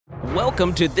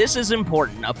Welcome to This Is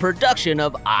Important, a production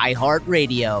of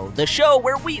iHeartRadio, the show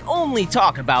where we only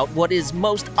talk about what is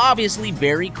most obviously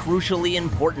very crucially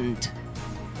important.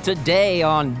 Today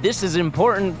on This Is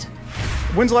Important...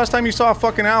 When's the last time you saw a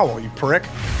fucking owl, you prick?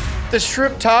 The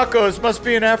shrimp tacos must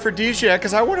be an aphrodisiac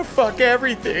because I want to fuck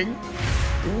everything.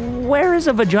 Where is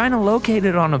a vagina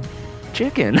located on a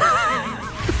chicken?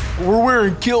 We're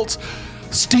wearing kilts.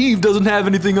 Steve doesn't have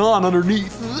anything on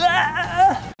underneath.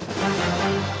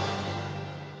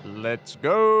 Let's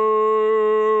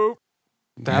go.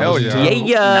 Hell yeah.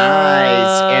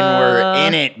 Nice. And we're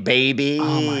in it, baby. Oh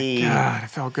my God, it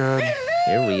felt good.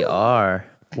 Here we are.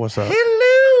 What's up?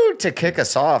 Hello. To kick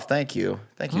us off, thank you.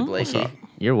 Thank you, Blakey.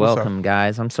 You're welcome,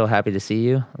 guys. I'm so happy to see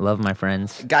you. I love my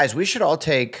friends. Guys, we should all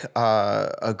take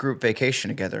a group vacation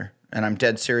together. And I'm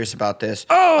dead serious about this.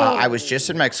 I was just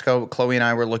in Mexico. Chloe and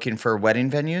I were looking for wedding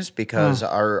venues because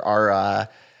our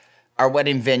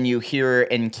wedding venue here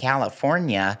in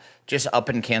California just up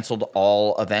and canceled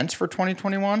all events for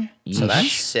 2021. Yeesh. So that's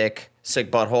sick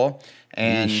butthole.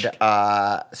 And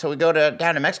so we go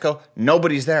down to Mexico.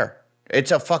 Nobody's there.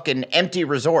 It's a fucking empty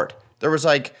resort. There's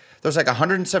like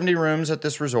 170 rooms at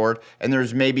this resort, and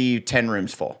there's maybe 10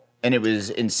 rooms full. And it was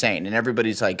insane. And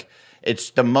everybody's like, it's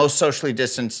the most socially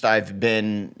distanced I've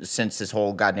been since this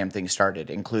whole goddamn thing started,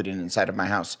 including inside of my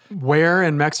house. Where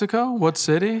in Mexico? What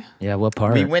city? Yeah, what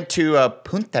part? We went to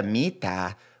Punta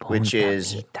Mita, which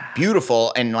is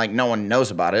beautiful, and like no one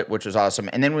knows about it, which was awesome.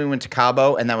 And then we went to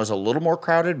Cabo, and that was a little more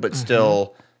crowded, but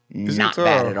still not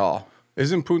bad at all.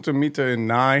 Isn't Punta Mita in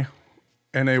Nye?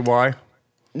 N-A-Y?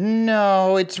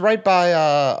 No, it's right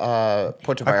by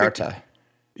Puerto Vallarta.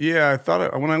 Yeah, I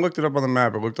thought when I looked it up on the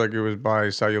map, it looked like it was by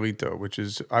Sayulita, which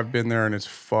is I've been there and it's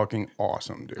fucking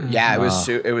awesome, dude. Yeah,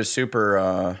 it was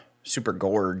super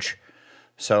gorge.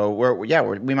 So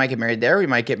we might get married there. We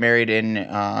might get married in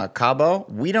Cabo.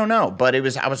 We don't know, but I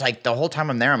was like the whole time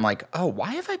I'm there, I'm like, oh,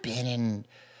 why have I been in?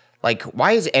 Like,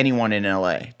 why is anyone in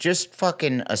LA? Just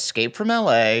fucking escape from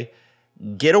LA,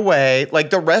 get away.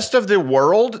 Like the rest of the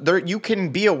world, you can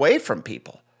be away from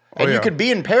people. And you could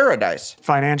be in paradise.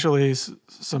 Financially,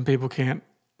 some people can't.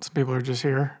 Some people are just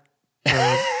here.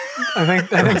 I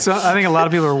think a lot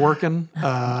of people are working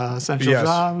essential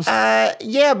jobs.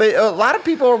 Yeah, but a lot of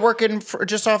people are working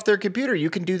just off their computer. You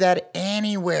can do that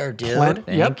anywhere, dude.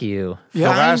 Thank you.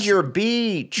 Find your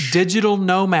beach. Digital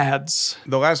nomads.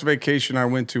 The last vacation I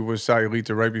went to was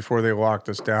Sayulita right before they locked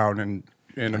us down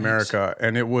in America,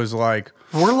 and it was like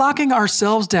we're locking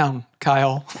ourselves down,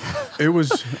 Kyle. It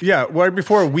was right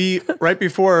before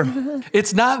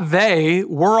it's not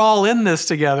we're all in this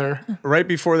together. Right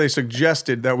before they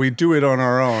suggested that we do it on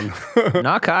our own.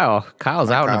 Not Kyle.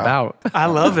 Kyle's out and about. I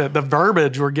love it. The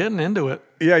verbiage, we're getting into it.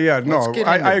 Yeah. No,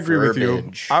 I agree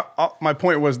verbiage. with you. My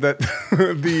point was that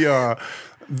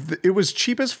it was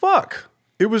cheap as fuck.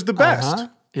 It was the best.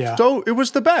 Yeah. So it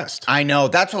was the best. I know.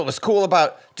 That's what was cool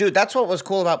about, dude. That's what was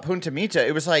cool about Punta Mita.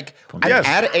 It was like I'm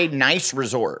at a nice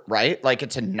resort, right? Like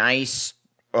it's a nice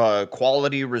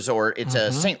quality resort. It's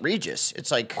a St. Regis.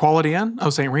 It's like Quality Inn. Oh,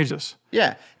 St. Regis.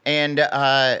 Yeah, and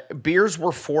beers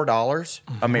were $4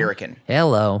 American.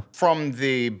 Hello. From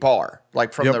the bar,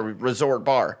 like from the resort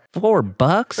bar.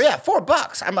 $4? Yeah,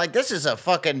 $4. I'm like, this is a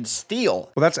fucking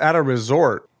steal. Well, that's at a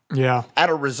resort. Yeah. At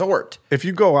a resort. If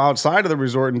you go outside of the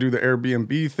resort and do the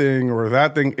Airbnb thing or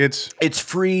that thing, it's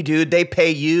free, dude. They pay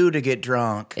you to get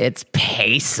drunk. It's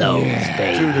pesos,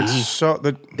 baby. Dude, it's so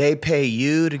they pay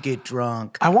you to get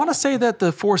drunk. I want to say that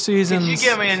the Four Seasons. Can you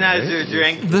give me a nicer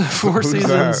drink? The Four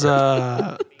Seasons.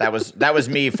 That was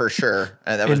me for sure.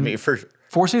 That was me for sure.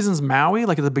 Four Seasons Maui,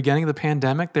 like at the beginning of the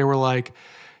pandemic, they were like,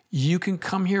 you can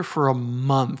come here for a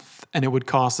month and it would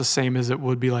cost the same as it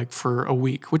would be like for a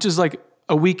week, which is like.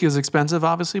 A week is expensive,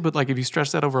 obviously, but like if you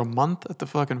stretch that over a month at the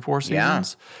fucking Four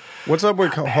Seasons. What's up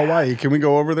with Hawaii? Can we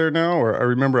go over there now? Or I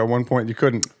remember at one point you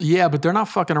couldn't. Yeah, but they're not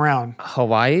fucking around.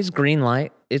 Hawaii's green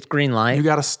light. It's green light. You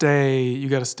gotta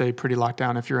stay pretty locked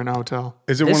down if you're in a hotel.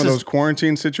 Is it one of those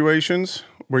quarantine situations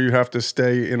where you have to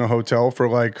stay in a hotel for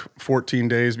like 14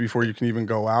 days before you can even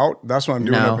go out? That's what I'm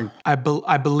doing up in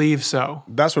I believe so.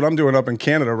 That's what I'm doing up in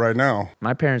Canada right now.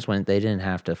 My parents went, they didn't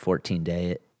have to 14-day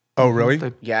it. Oh,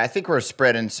 really? Yeah, I think we're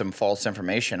spreading some false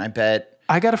information. I bet.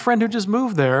 I got a friend who just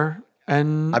moved there,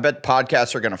 and I bet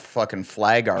podcasts are going to fucking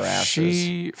flag our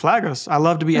asses. Flag us. I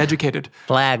love to be educated.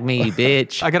 Flag me,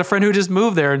 bitch. I got a friend who just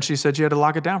moved there, and she said she had to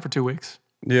lock it down for 2 weeks.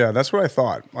 Yeah, that's what I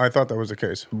thought. I thought that was the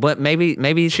case. But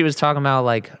maybe she was talking about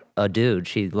like a dude.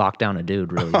 She locked down a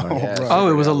dude really hard. Oh,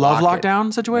 it was a love lock it.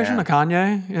 lockdown situation? Yeah. A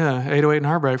Kanye? Yeah, 808 and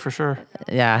Heartbreak for sure.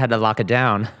 Yeah, I had to lock it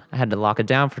down. I had to lock it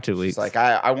down for 2 weeks. It's like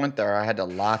I went there. I had to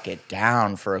lock it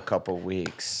down for a couple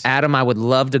weeks. Adam, I would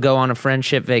love to go on a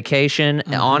friendship vacation.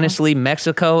 Honestly,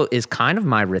 Mexico is kind of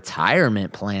my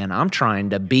retirement plan. I'm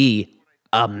trying to be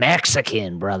a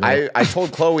Mexican, brother. I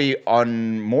told Chloe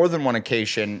on more than one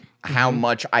occasion how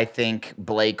much I think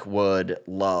Blake would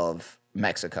love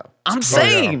Mexico. I'm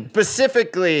saying.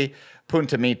 Specifically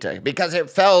Punta Mita, because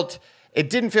it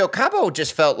didn't feel, Cabo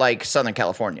just felt like Southern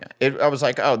California. I was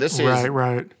like, oh, this is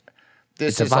Right.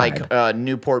 This It's a is like vibe.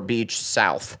 Newport Beach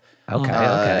South.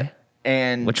 Okay.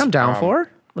 And Which I'm down for.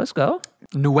 Let's go.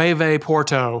 Nueve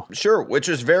Porto. Sure, which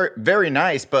was very, very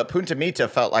nice, but Punta Mita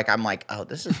felt like I'm like, oh,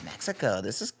 this is Mexico.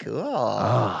 This is cool.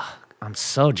 I'm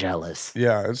so jealous.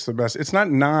 Yeah, it's the best. It's not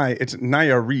it's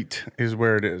Nayarit is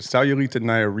where it is. Sayulita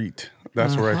Nayarit.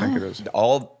 That's where I think it is.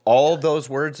 All those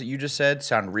words that you just said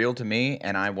sound real to me,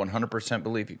 and I 100%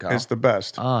 believe you, Kyle. It's the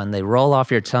best. Oh, and they roll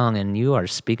off your tongue, and you are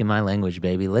speaking my language,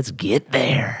 baby. Let's get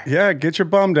there. Yeah, get your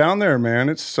bum down there, man.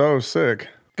 It's so sick.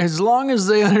 As long as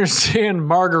they understand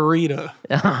margarita.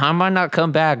 I might not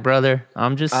come back, brother.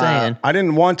 I'm just saying. I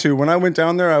didn't want to. When I went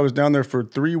down there, I was down there for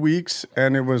 3 weeks,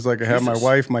 and it was like I had my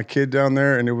wife, my kid down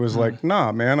there, and it was like,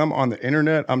 nah, man, I'm on the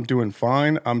internet. I'm doing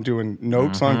fine. I'm doing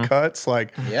notes on cuts.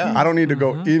 Like, I don't need to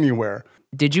go anywhere.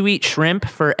 Did you eat shrimp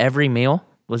for every meal?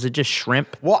 Was it just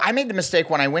shrimp? Well, I made the mistake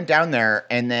when I went down there,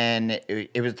 and then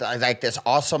it was like this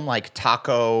awesome like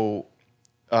taco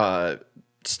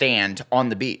stand on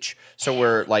the beach. So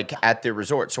we're like at the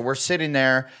resort. So we're sitting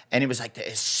there, and it was like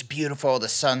it's beautiful. The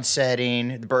sun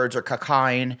setting, the birds are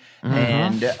cacaing,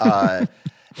 and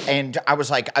I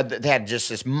was like, they had just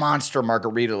this monster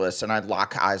margarita list, and I'd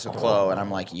lock eyes with Chloe, and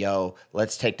I'm like, yo,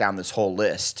 let's take down this whole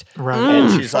list. Right.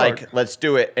 And she's like, let's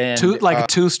do it. And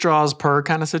Two straws per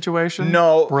kind of situation?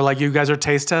 No. Where like you guys are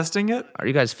taste testing it? Are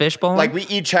you guys fishbowling? like we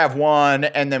each have one,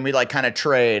 and then we like kind of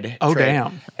trade. Oh, trade.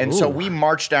 damn. And so we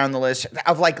marched down the list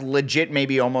of like legit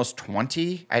maybe almost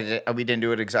 20. We didn't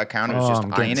do an exact count. It was just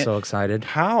I'm eyeing getting it. so excited.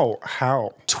 How?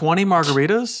 20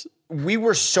 margaritas? We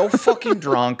were so fucking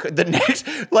drunk. The next,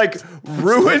 like,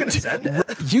 ruined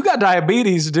You got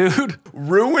diabetes, dude.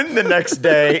 the next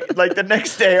day. Like the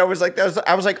next day, I was like,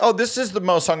 oh, this is the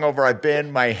most hungover I've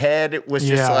been. My head was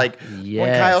just Yeah. like when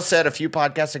Yes. Kyle said a few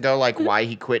podcasts ago, like why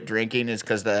he quit drinking is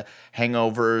because the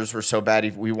hangovers were so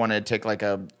bad. We wanted to take like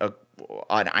an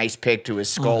ice pick to his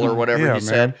skull or whatever Yeah, he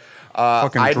said.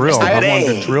 Fucking drill. I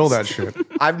wanted to drill that shit.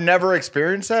 I've never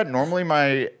experienced that.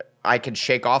 Normally, I could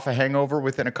shake off a hangover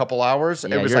within a couple hours.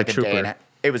 Yeah, It was you're like a a day trooper.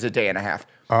 it was a day and a half.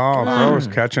 Oh, bro's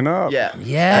catching up. Yeah.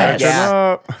 Yes. Catching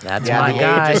up. That's Yeah, my the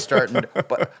guy. age is starting.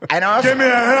 And I was, Give me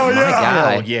a hell My yeah.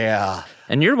 guy. oh yeah.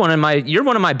 And you're one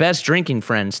of my best drinking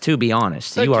friends, to be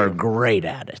honest. You are great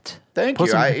at it. Thank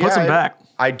Put you. some back.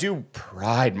 I do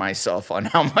pride myself on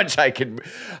how much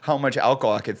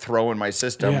alcohol I could throw in my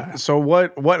system. Yeah. So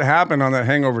what happened on that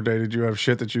hangover day? Did you have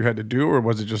shit that you had to do, or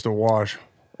was it just a wash?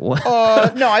 No,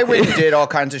 I went and did all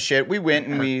kinds of shit. We went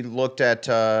and we looked at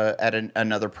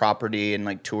another property and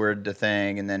like toured the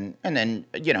thing, and then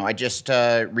I just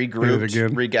regrouped,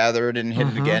 again. regathered, and hit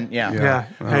it again. Yeah. Yeah. Yeah.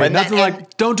 Hey, And nothing that-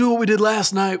 like, don't do what we did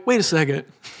last night. Wait a second.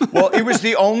 Well, it was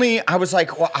the only. I was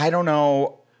like, well, I don't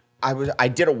know. I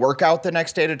did a workout the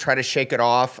next day to try to shake it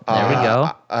off. There we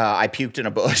go. I puked in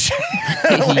a bush.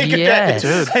 Yes.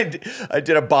 I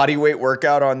did a body weight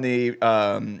workout on the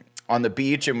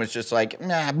beach and was just like,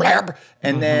 nah, blab.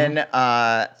 And then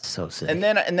So sick. and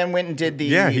then went and did the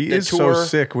He the is tour. so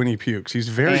sick when he pukes. He's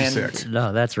very And- sick.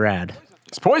 No, that's rad.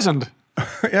 It's poisoned.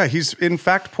 Yeah, he's in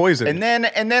fact poisoned.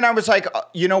 And then I was like,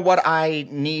 you know what? I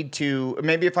need to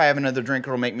maybe if I have another drink,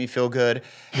 it'll make me feel good.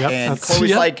 Yep, And that's- Chloe's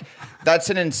yep. like, that's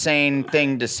an insane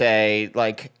thing to say.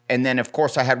 Like, and then of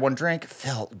course I had one drink,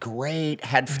 felt great.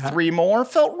 Had 3 more,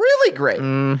 felt really great.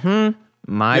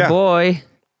 My Yeah. boy.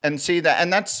 And see that,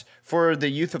 and that's for the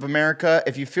youth of America.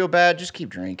 If you feel bad, just keep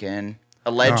drinking.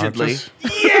 Allegedly.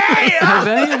 Have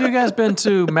any of you guys been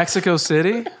to Mexico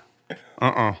City?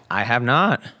 I have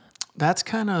not. That's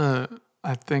kind of,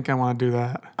 I think I want to do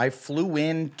that. I flew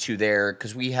into there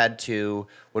because we had to,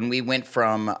 when we went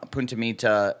from Punta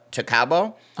Mita to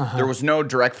Cabo, there was no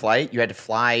direct flight. You had to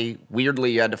fly,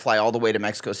 weirdly, you had to fly all the way to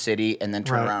Mexico City and then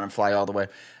turn Right. around and fly all the way.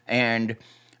 And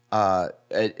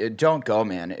don't go,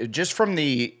 man. Just from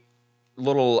the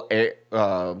little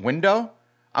window,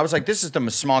 I was like, this is the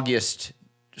smoggiest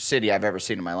city I've ever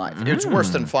seen in my life. It's worse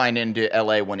than flying into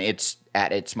LA when it's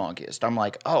at its smoggiest. I'm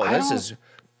like, oh, this is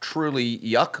truly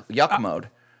yuck mode.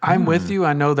 I'm with you.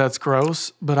 I know that's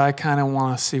gross, but I kind of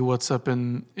want to see what's up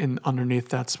in underneath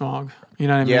that smog. You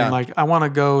know what I Yeah. mean? Like, I want to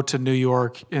go to New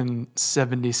York in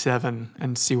 '77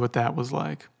 and see what that was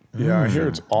like. Yeah, I hear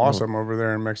it's awesome over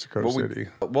there in Mexico City.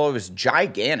 Well, it was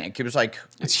gigantic. It was like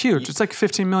It's huge. It's like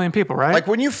 15 million people, right? like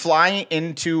when you fly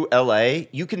into LA,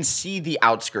 you can see the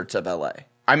outskirts of LA.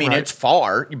 I mean, Right. it's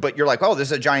far, but you're like, oh, this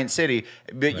is a giant city.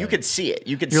 But you could see it.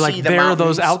 You could You're see like, the there are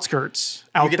mountains. those outskirts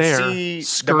You out could there, see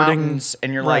skirting, the mountains,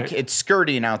 and you're like, right. it's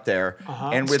skirting out there.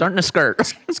 And with Starting to skirt.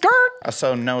 skirt.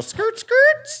 so no skirts.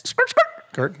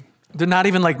 Kurt? They're not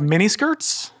even like mini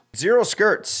skirts. Zero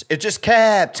skirts. It just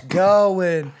kept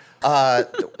going. I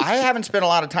haven't spent a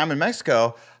lot of time in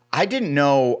Mexico. I didn't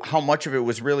know how much of it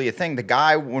was really a thing. The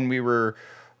guy, when we were,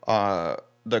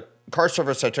 the car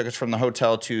service that took us from the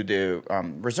hotel to the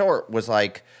resort was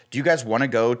like, do you guys want to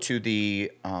go to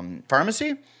the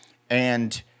pharmacy?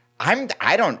 And I'm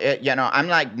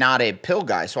like not a pill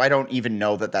guy, so I don't even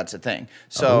know that that's a thing.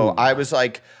 So I was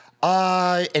like,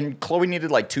 and Chloe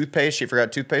needed like toothpaste. She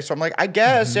forgot toothpaste. So I'm like, I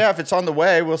guess, yeah, if it's on the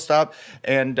way, we'll stop.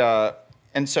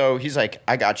 And so he's like,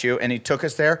 I got you. And he took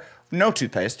us there. No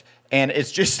toothpaste. And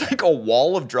it's just like a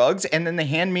wall of drugs. And then they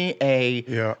hand me a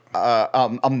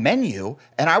menu.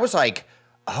 And I was like,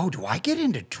 oh, do I get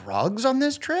into drugs on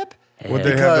this trip? What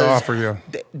they have to offer you?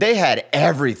 They had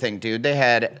everything, dude. They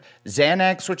had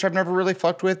Xanax, which I've never really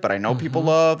fucked with, but I know people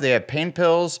love. They had pain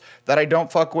pills that I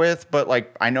don't fuck with, but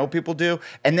like I know people do.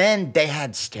 And then they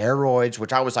had steroids,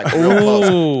 which I was like real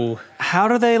close. How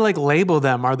do they like label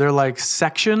them? Are there like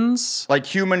sections? Like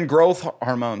human growth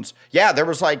hormones. Yeah, there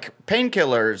was like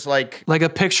painkillers, like Like a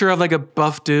picture of like a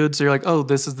buff dude. So you're like, oh,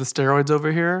 this is the steroids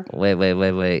over here. Wait.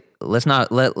 Let's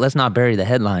not bury the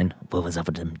headline. What was up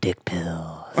with them dick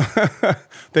pills?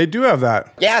 They do have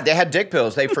that. yeah, they had dick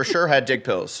pills. They for sure had dick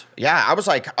pills. Yeah, I was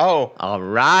like, oh, All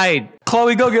right.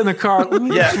 Chloe, go get in the car. Let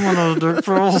me get one of those dick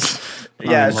pills.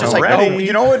 yeah. It's just like, oh,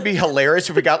 you know what would be hilarious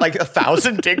if we got like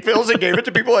 1,000 dick pills and gave it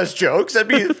to people as jokes? That'd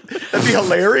be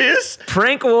hilarious.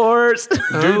 Prank wars.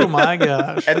 Oh my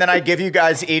gosh. And then I give you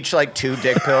guys each like 2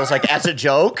 dick pills, like as a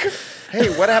joke. Hey,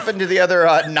 what happened to the other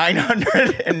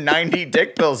 990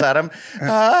 dick pills, Adam?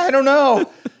 I don't know.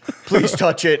 Please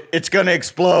touch it. It's going to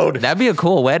explode. That'd be a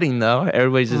cool wedding, though.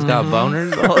 Everybody's just got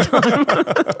boners all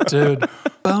the time. Dude,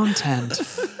 bone tent.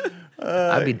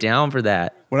 I'd be down for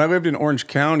that. When I lived in Orange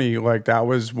County, like that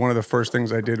was one of the first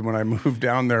things I did when I moved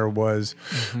down there was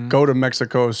go to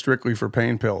Mexico strictly for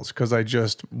pain pills because I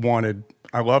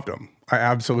loved them. I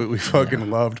absolutely fucking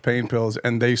loved pain pills,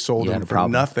 and they sold You had them a for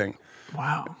problem. nothing.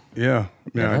 Wow. Yeah,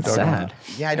 That's I dug 'em. sad.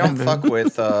 Yeah, I don't fuck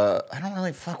with, I don't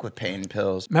really fuck with pain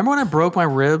pills. Remember when I broke my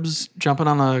ribs jumping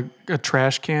on a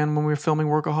trash can when we were filming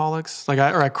Workaholics? Like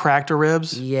I cracked a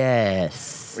ribs.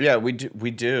 Yes. Yeah, we do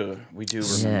remember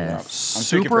that. I'm speaking for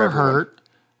Super everyone.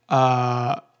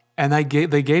 hurt. And they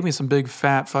gave me some big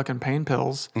fat fucking pain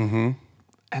pills. Mm-hmm.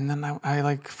 And then I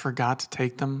like forgot to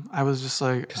take them. I was just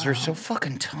like, Because they're so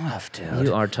fucking tough, dude.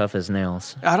 You are tough as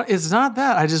nails. it's not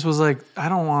that. I just was like, I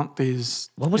don't want these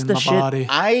What was in the my shit? body.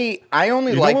 I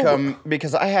only know like what- them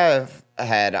because I have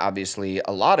had obviously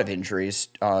a lot of injuries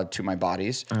to my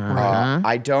bodies.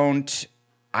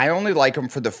 I only like them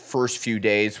for the first few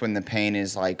days when the pain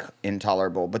is like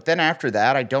intolerable. But then after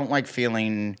that, I don't like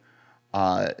feeling.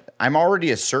 I'm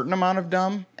already a certain amount of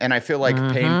dumb, and I feel like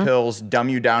pain pills dumb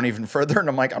you down even further. And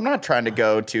I'm like, I'm not trying to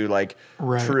go to like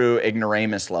true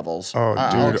ignoramus levels. Oh,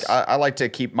 dude. I like to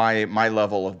keep my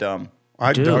level of dumb.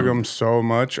 I dug them so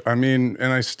much. I mean,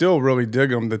 and I still really dig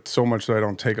them so much that I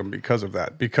don't take them because of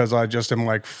that. Because I just am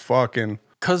like, fucking.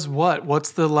 Cause what?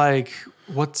 What's the like?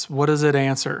 What does it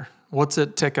answer? What's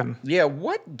it ticking? Yeah,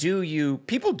 what do you?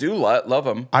 People do love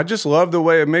them. I just love the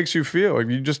way it makes you feel. Like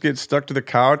you just get stuck to the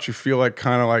couch, you feel like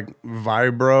kind of like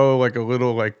vibro, like a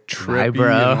little like trippy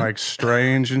Vibro. and like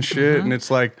strange and shit. And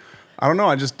it's like, I don't know,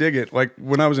 I just dig it. Like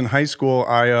when I was in high school,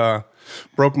 I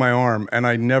broke my arm and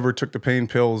I never took the pain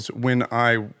pills when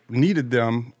I needed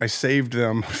them. I saved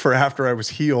them for after I was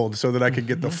healed so that I could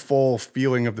get the full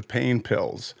feeling of the pain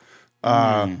pills.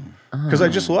 Because I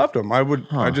just loved them.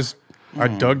 I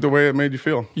dug the way it made you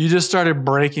feel. You just started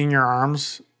breaking your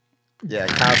arms. Yeah,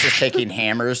 Kyle's just taking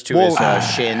hammers to his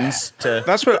shins to.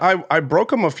 That's what I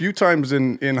broke them a few times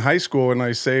in high school, and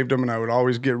I saved them, and I would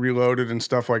always get reloaded and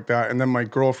stuff like that. And then my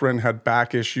girlfriend had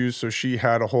back issues, so she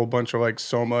had a whole bunch of like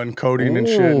soma and codeine and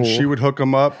shit, and she would hook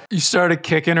them up. You started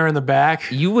kicking her in the back.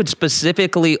 You would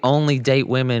specifically only date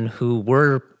women who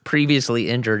were previously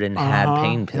injured and had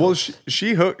pain pills. Well,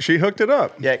 she hooked it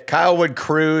up. Yeah, Kyle would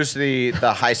cruise the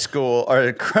high school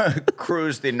or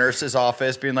cruise the nurse's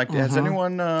office, being like, "Has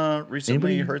anyone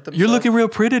recently hurt themselves?" You're looking real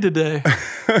pretty today.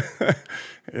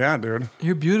 Yeah, dude.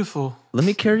 You're beautiful. Let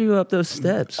me carry you up those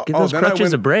steps. Give those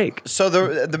crutches a break. So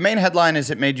the main headline is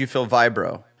it made you feel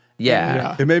vibro.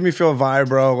 Yeah. It made me feel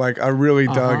vibro. Like, I really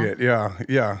dug it.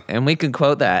 Yeah. And we can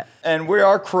quote that. And we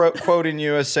are quoting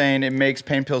you as saying it makes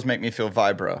pain pills make me feel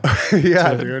vibro.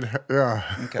 Yeah, dude. Yeah.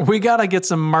 Okay. We gotta get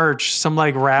some merch, some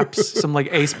like wraps, some like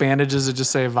ace bandages that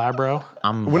just say vibro.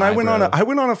 I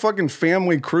went on a fucking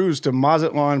family cruise to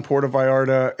Mazatlan, Puerto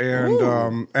Vallarta,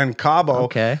 and Cabo.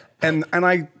 Okay. And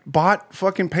I bought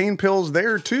fucking pain pills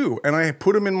there too. And I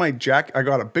put them in my jacket. I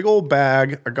got a big old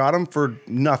bag. I got them for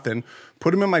nothing.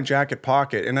 Put them in my jacket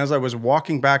pocket. And as I was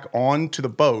walking back onto the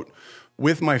boat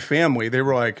with my family, they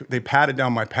were like, they patted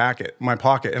down my pocket.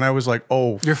 And I was like,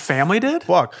 oh. Your family did?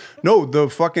 Fuck. No,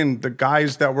 the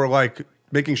guys that were like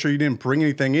making sure you didn't bring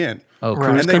anything in. Oh,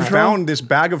 Right. And they found this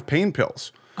bag of pain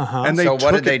pills. And So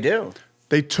what did they do?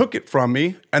 They took it from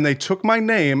me and they took my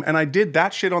name, and I did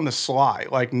that shit on the sly.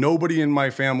 Like, nobody in my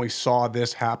family saw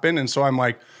this happen. And so I'm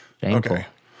like, Shameful. okay,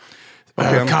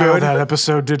 I'm Kyle, good. that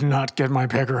episode did not get my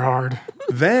pecker hard.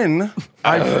 Then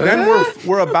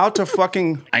we're about to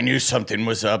fucking, I knew something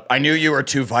was up. I knew you were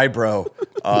too vibro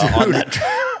on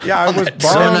that. yeah, I was bummed.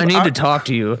 Son, I need to talk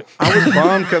to you. I was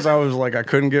bummed because I was like, I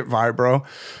couldn't get vibro.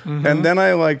 And then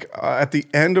I at the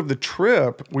end of the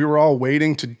trip, we were all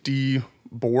waiting to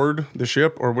board the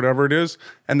ship or whatever it is,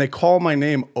 and they call my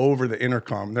name over the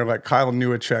intercom. They're like, Kyle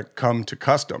Newacheck, come to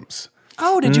customs.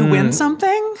 Oh, did you win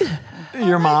something?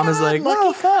 Your mom is like,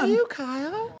 oh, fun. You,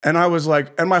 Kyle. And I was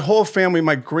like, and my whole family,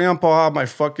 my grandpa,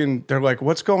 they're like,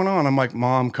 what's going on? I'm like,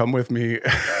 Mom, come with me.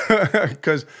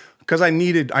 Because I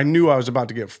knew I was about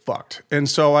to get fucked. And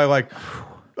so I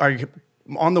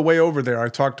on the way over there, I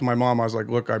talked to my mom. I was like,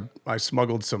 look, I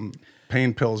smuggled some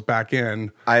pain pills back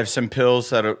in. I have some pills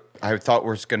that I thought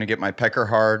was going to get my pecker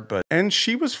hard, but And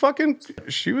she was fucking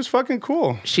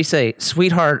cool. She say,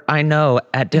 sweetheart, I know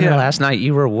at dinner last night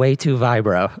you were way too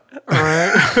vibro.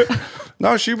 Right.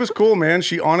 No, she was cool, man.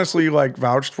 She honestly like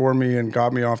vouched for me and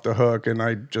got me off the hook, and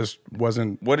I just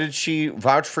wasn't. What did she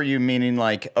vouch for you? Meaning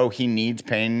like, oh, he needs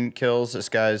pain kills. This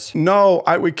guy's. No,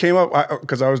 we came up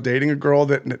because I was dating a girl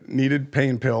that needed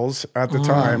pain pills at the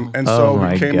time, and so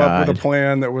we came up with a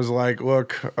plan that was like,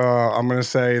 look, I'm gonna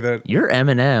say that You're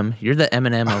Eminem. You're the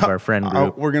Eminem of our friend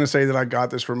group. we're gonna say that I got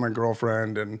this from my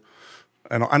girlfriend, and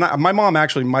my mom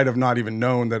actually might have not even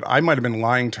known that. I might have been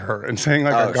lying to her and saying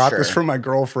like, I got this from my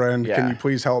girlfriend. Yeah. Can you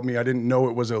please help me? I didn't know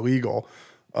it was illegal.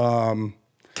 Kyle,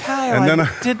 And then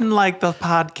I didn't like the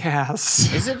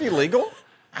podcast. Is it illegal?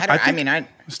 I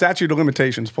Statute of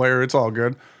limitations, player. It's all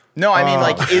good. No, I mean,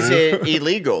 like, is it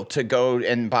illegal to go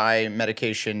and buy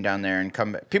medication down there and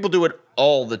come back? People do it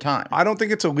all the time. I don't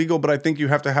think it's illegal, but I think you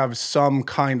have to have some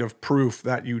kind of proof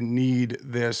that you need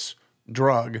this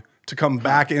drug to come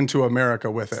back into America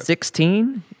with it.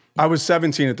 16? I was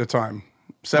 17 at the time.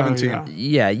 17. Oh,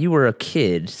 Yeah, you were a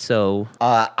kid, so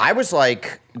I was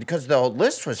like, because the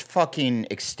list was fucking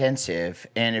extensive,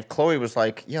 and if Chloe was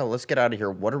like, yo, let's get out of here.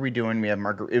 What are we doing? We have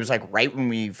margarita. It was like right when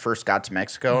we first got to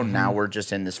Mexico, and now we're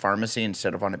just in this pharmacy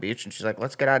instead of on a beach. And she's like,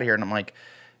 let's get out of here. And I'm like,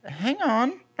 hang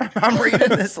on. I'm reading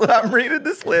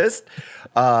this list.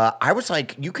 I was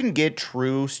like, you can get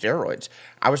true steroids.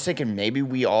 I was thinking maybe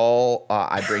we all,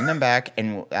 I bring them back,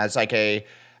 and as like a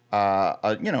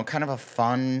kind of a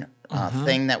fun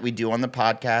thing that we do on the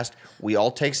podcast, we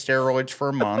all take steroids for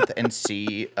a month and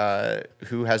see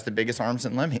who has the biggest arms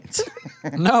and lemmings.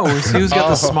 No, who's got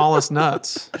the smallest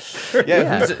nuts?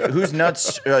 Whose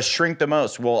nuts shrink the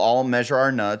most? We'll all measure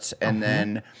our nuts, and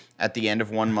then at the end of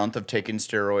 1 month of taking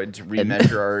steroids,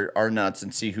 remeasure our nuts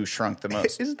and see who shrunk the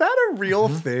most. Is that a real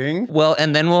thing? well,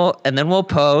 and then we'll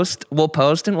post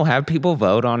and we'll have people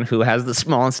vote on who has the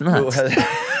smallest nuts.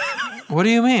 What do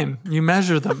you mean? You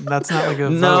measure them. That's not like a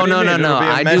No. vote.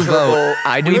 I do vote.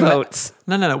 I do votes.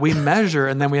 No. We measure,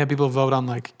 and then we have people vote on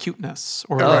like cuteness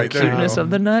or Oh, like cuteness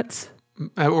of the nuts.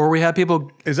 or we have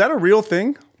people Is that a real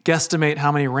thing? guesstimate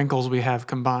how many wrinkles we have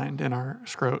combined in our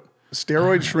scrot.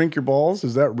 Steroids shrink your balls?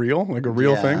 Is that real? Like a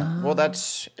real thing? Well,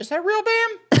 is that real, Bam?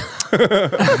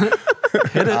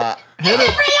 Hit it.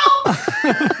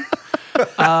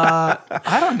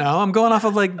 I don't know. I'm going off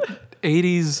of like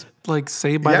 80s, like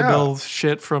Saved by the Bell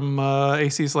shit from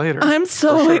AC Slater. I'm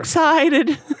so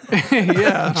excited.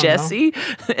 Yeah. Jessie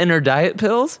and her diet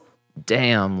pills.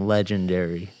 Damn,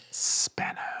 legendary.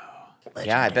 Spano.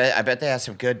 Yeah, I bet they have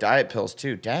some good diet pills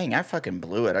too. Dang, I fucking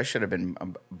blew it. I should have been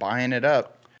buying it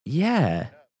up. Yeah.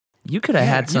 You could have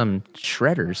had some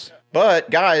shredders. But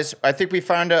guys, I think we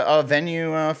found a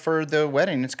venue for the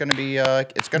wedding. It's gonna be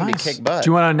be kick butt. Do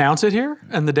you want to announce it here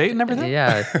and the date and everything?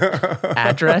 Yeah.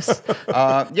 Address?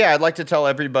 Yeah, I'd like to tell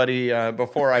everybody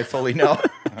before I fully know.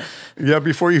 Yeah,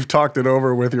 before you've talked it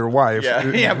over with your wife.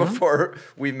 Yeah, before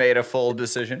we made a full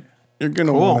decision. You're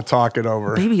gonna want to talk it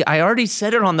over. Baby, I already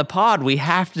said it on the pod. We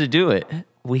have to do it.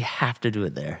 We have to do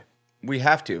it there. We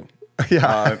have to.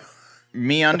 Yeah.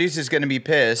 MeUndies is going to be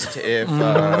pissed if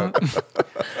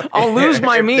I'll lose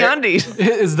my MeUndies.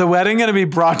 Is the wedding going to be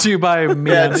brought to you by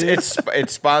MeUndies?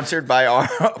 it's sponsored by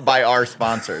our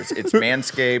sponsors. It's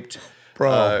Manscaped.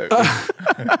 Bro.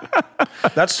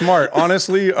 That's smart.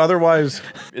 Honestly, otherwise.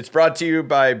 It's brought to you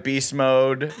by Beast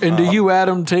Mode. And do you,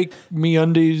 Adam, take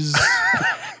MeUndies?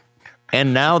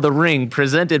 And now the ring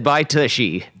presented by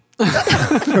Tushy.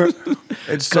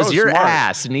 It's so Because your smart.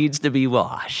 ass needs to be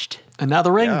washed. And now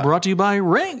the ring brought to you by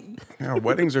Ring. Yeah,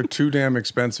 weddings are too damn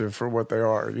expensive for what they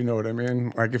are. You know what I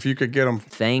mean? Like if you could get them.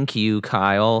 Thank you,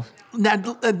 Kyle.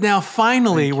 Now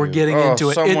finally, we're getting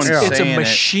into it. someone's It's a saying it.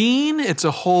 machine. It's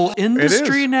a whole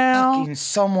industry now. Fucking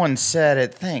someone said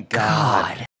it. Thank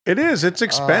God. It is. It's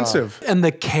expensive. And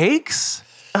the cakes.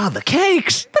 Oh, the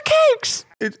cakes. The cakes.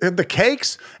 The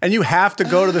cakes, and you have to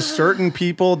go to the certain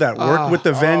people that work with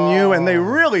the venue, and they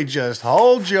really just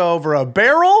hold you over a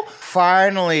barrel.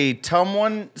 Finally,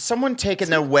 someone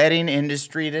taking the wedding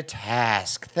industry to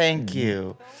task. Thank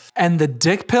you. And the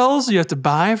dick pills you have to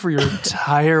buy for your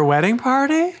entire wedding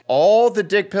party? All the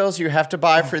dick pills you have to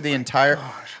buy for the entire.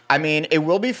 I mean, it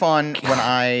will be fun when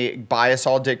I buy us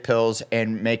all dick pills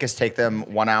and make us take them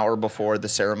 1 hour before the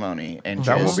ceremony. And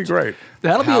That will be great.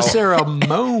 That'll be a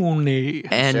ceremony.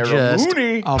 And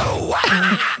Ceremony.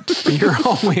 Beer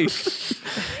all week.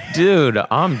 dude,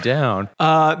 I'm down.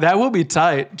 That will be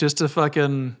tight. Just to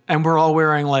fucking, and we're all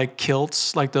wearing like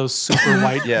kilts, like those super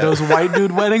white, those white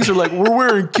dude weddings are like, we're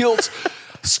wearing kilts.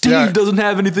 Steve doesn't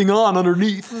have anything on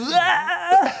underneath.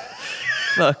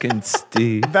 Fucking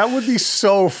Steve. That would be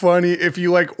so funny if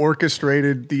you like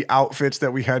orchestrated the outfits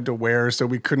that we had to wear so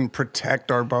we couldn't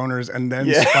protect our boners and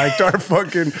then spiked our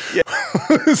fucking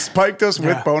spiked us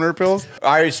with boner pills.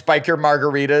 I spike your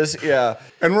margaritas. Yeah.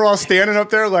 And we're all standing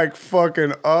up there like fucking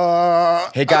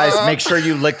Hey guys, make sure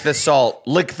you lick the salt.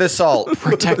 Lick the salt.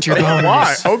 Protect your boners.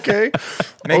 why? Okay.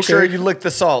 Make sure you lick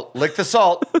the salt. Lick the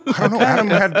salt. I don't know. Adam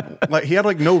had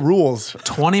like no rules,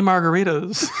 20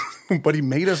 margaritas. but he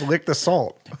made us lick the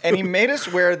salt. And he made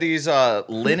us wear these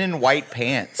linen white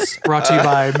pants. Brought to you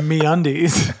by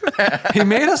MeUndies. He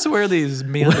made us wear these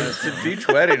MeUndies. It's a beach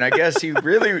wedding. I guess he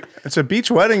really It's a beach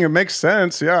wedding. It makes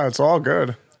sense. Yeah, it's all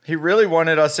good.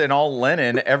 wanted us in all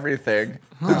linen, everything.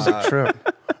 It was a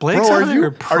trip. Blake's Bro,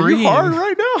 are you hard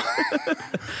right now?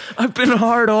 I've been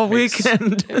hard all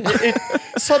weekend.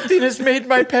 Something has made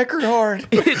my pecker hard.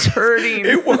 It's hurting.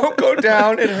 It won't go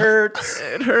down. It hurts.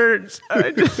 It hurts. I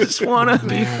just want to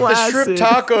be The flaccid. shrimp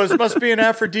tacos must be an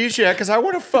aphrodisiac because I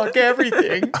want to fuck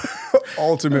everything.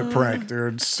 Ultimate prank,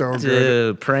 dude. So good.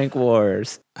 Dude, prank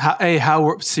wars.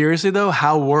 Seriously though,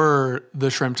 how were the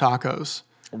shrimp tacos?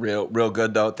 Real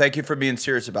good though. Thank you for being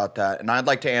serious about that. And I'd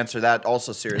like to answer that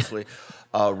also seriously.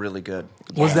 Really good.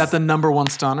 Was that the number one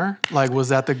stunner? Like, was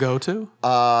that the go-to?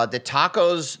 The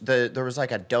tacos, there was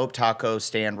like a dope taco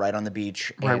stand right on the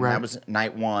beach. And Right. that was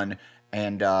night one.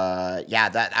 And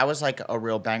that was like a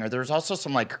real banger. There was also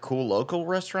some like cool local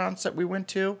restaurants that we went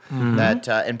to that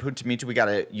in Punta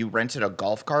Mita, you rented a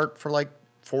golf cart for like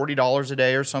 $40 a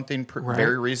day or something,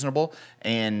 very reasonable.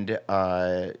 And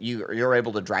you're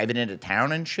able to drive it into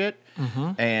town and shit.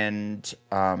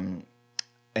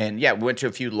 And yeah, we went to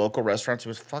a few local restaurants. It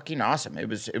was fucking awesome. It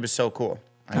was so cool.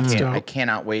 I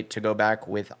cannot wait to go back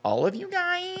with all of you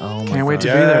guys. Oh Can't wait to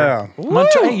be there.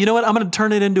 You know what? I'm going to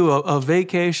turn it into a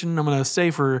vacation. I'm going to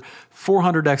stay for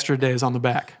 400 extra days on the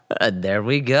back. There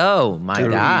we go, my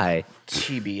guy.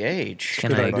 TBH.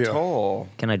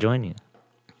 Can I join you?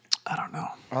 I don't know.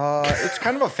 It's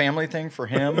kind of a family thing for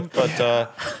him, but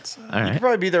you could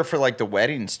probably be there for like the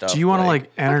wedding stuff. Do you want to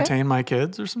like entertain my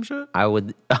kids or some shit? I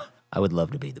would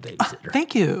love to be the babysitter.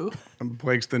 Thank you.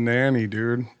 Blake's the nanny,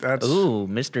 dude. Ooh,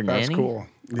 Mr. Nanny. That's cool.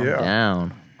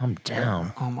 I'm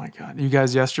down. Oh my God. You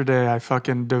guys, yesterday I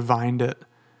fucking divined it.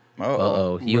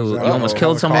 Uh-oh. You almost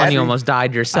killed someone. You almost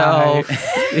died yourself.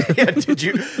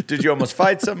 Did you almost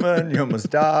fight someone? You almost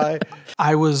die?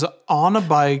 I was on a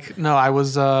bike. No,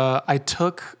 I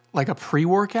took like a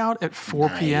pre-workout at 4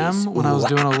 p.m. when I was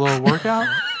doing a little workout.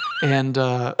 And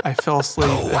I fell asleep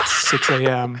at 6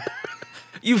 a.m.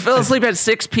 You fell asleep at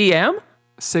 6 p.m.?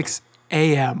 6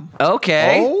 a.m.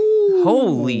 Okay. Oh.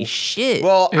 Holy shit.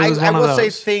 Well, I one of will say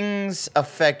those. things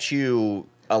affect you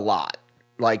a lot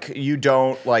Like you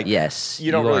don't like. Yes,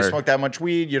 you don't really smoke that much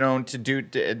weed. You don't do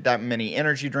that many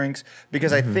energy drinks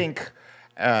because I think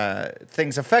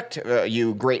things affect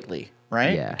you greatly.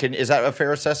 Right? Yeah. Is that a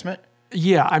fair assessment?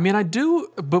 Yeah, I mean, I do,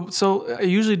 but so I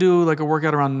usually do like a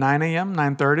workout around 9 a.m.,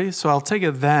 9:30. So I'll take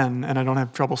it then, and I don't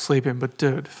have trouble sleeping. But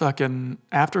dude, fucking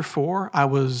after 4, I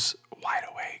was wide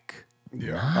awake.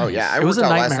 Yeah. Nice. Oh yeah, I It was worked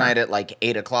a out last nightmare. night at like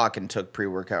 8 o'clock and took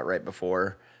pre-workout right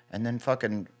before, and then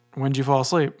fucking. When'd you fall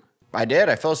asleep? I did.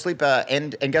 I fell asleep,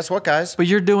 and guess what, guys? But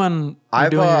you're doing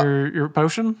your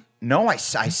potion? No, I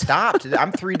stopped.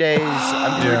 I'm 3 days.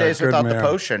 I'm 3 days good without the man.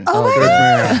 potion. Oh, good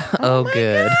man. Oh,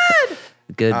 good.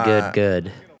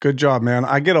 Good. Good job, man.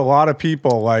 I get a lot of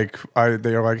people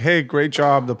they're like, "Hey, great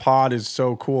job. The pod is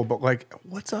so cool." But like,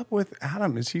 what's up with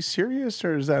Adam? Is he serious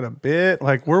or is that a bit?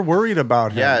 Like, we're worried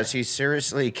about him. Yeah, is he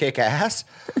seriously kick ass?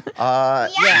 A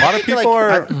lot of people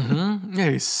are.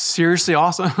 Yeah, he's seriously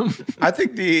awesome. I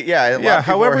think a lot of people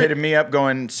however- are hitting me up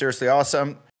going, seriously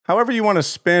awesome. However you want to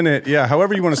spin it,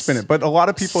 however you want to spin it. But a lot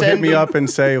of people hit me up and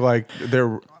say like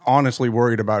they're honestly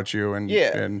worried about you,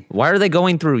 and Why are they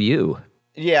going through you?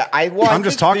 Yeah, I'm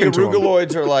just talking the to 'em.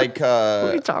 Arugaloids are like What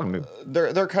are you talking to?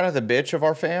 they're kind of the bitch of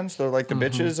our fans. They're like the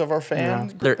bitches of our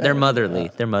fans. They're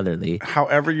motherly. They're motherly.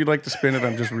 however you'd like to spin it,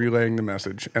 I'm just relaying the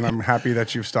message, and I'm happy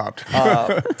that you've stopped.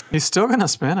 He's still gonna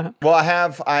spin it. Well, I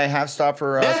have stopped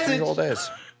for 3 whole days.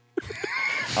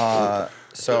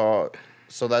 So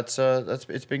that's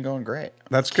it's been going great.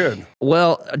 That's good.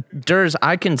 Well, Durs,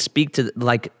 I can speak to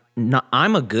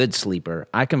I'm a good sleeper.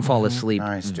 I can fall asleep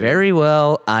very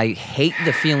well. I hate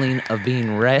the feeling of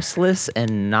being restless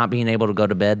and not being able to go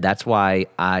to bed. That's why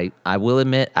I will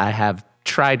admit I have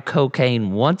tried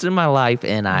cocaine once in my life,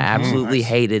 and I absolutely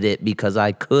hated it because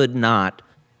I could not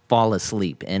fall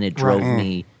asleep, and it drove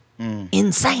me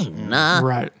insane.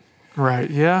 Right.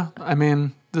 Yeah. I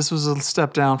mean, this was a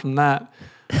step down from that.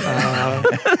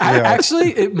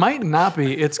 Actually, it might not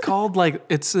be. It's called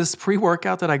it's this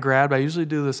pre-workout that I grabbed. I usually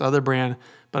do this other brand,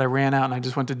 but I ran out and I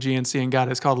just went to GNC and got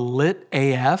it. It's called Lit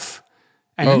AF.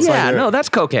 And it's That's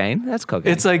cocaine. That's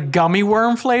cocaine. it's like gummy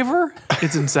worm flavor.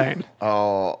 It's insane.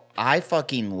 Oh, I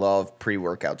fucking love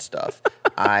pre-workout stuff.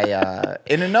 I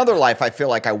in another life, I feel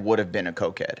like I would have been a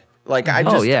cokehead. Like I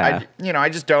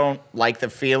just don't like the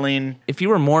feeling. If you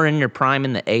were more in your prime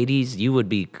in the 80s, you would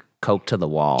be coke to the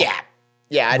wall.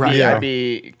 Yeah, I'd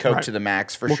be coke to the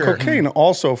max for sure. Cocaine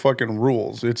also fucking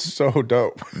rules. It's so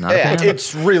dope.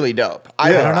 It's really dope.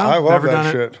 I don't know. I love Never that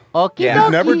done shit. Yeah.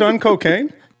 You've never done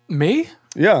cocaine? Me?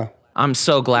 Yeah. I'm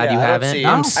so glad you I don't haven't. see-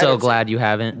 I'm I so don't see- glad you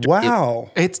haven't. Wow.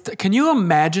 Can you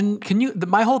imagine?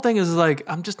 My whole thing is like,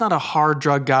 I'm just not a hard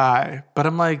drug guy, but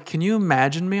I'm like, can you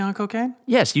imagine me on cocaine?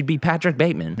 Yes, you'd be Patrick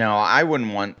Bateman. No, I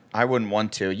wouldn't want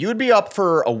to. You would be up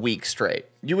for a week straight.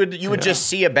 You would just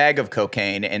see a bag of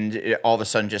cocaine and all of a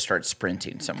sudden just start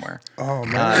sprinting somewhere. Oh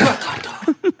man.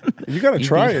 You gotta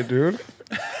try it, dude.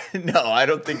 No, I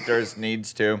don't think there's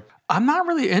needs to. I'm not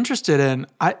really interested in.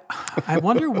 I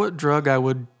wonder what drug I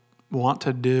would want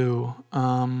to do.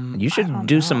 You should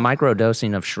do some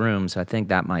microdosing of shrooms. I think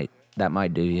that might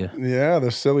do you. Yeah, the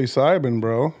psilocybin,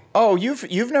 bro. Oh,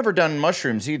 you've never done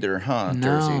mushrooms either, huh,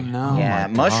 Jersey? No. Yeah,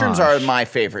 mushrooms are my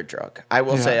favorite drug. I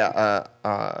will say,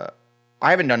 I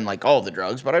haven't done like all the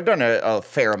drugs, but I've done a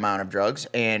fair amount of drugs,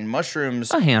 and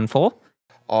mushrooms A handful.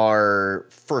 are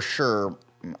for sure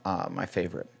my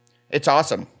favorite. It's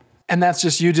awesome. And that's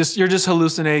just you're just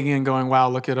hallucinating and going, wow,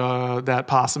 look at that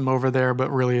possum over there,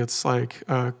 but really it's like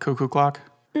a cuckoo clock.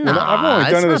 Well, I've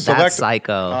only done it it's a not that select.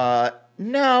 psycho.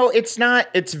 No, it's not.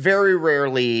 It's very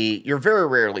rarely. You're very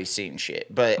rarely seeing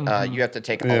shit, but you have to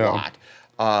take a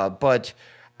lot. But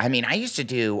I mean, I used to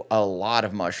do a lot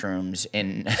of mushrooms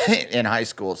in in high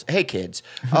schools. Hey, kids,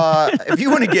 if you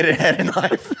want to get ahead in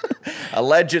life,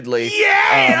 allegedly,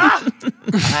 I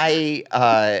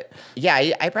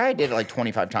probably did it like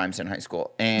 25 times in high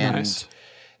school, and Nice.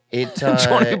 it.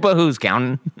 20, but who's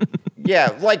counting?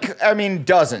 Yeah, like I mean,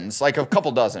 dozens, like a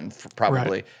couple dozen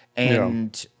probably,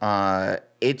 and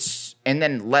it's and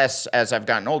then less as I've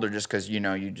gotten older, just because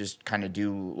you just kind of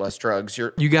do less drugs.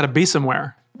 You got to be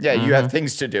somewhere. Yeah, you have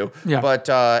things to do. Yeah. But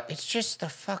it's just the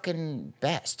fucking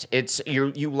best. It's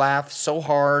you laugh so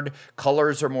hard.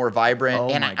 Colors are more vibrant. Oh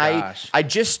and my gosh. I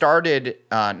just started,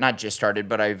 not just started,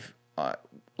 but I've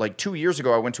like 2 years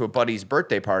ago I went to a buddy's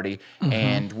birthday party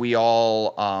and we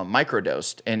all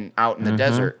microdosed and out in the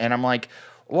desert. And I'm like,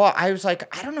 well, I was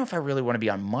like, I don't know if I really want to be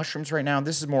on mushrooms right now.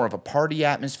 This is more of a party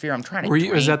atmosphere. I'm trying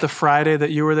to. Was that the Friday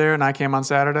that you were there and I came on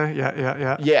Saturday?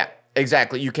 Yeah. Yeah,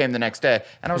 exactly. You came the next day.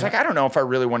 And I was like, I don't know if I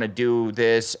really want to do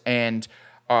this. And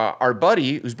our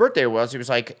buddy whose birthday it was, he was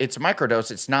like, it's a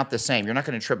microdose. It's not the same. You're not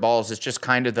going to trip balls. It's just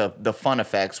kind of the fun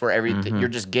effects where everything you're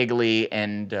just giggly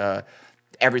and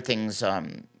everything's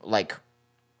like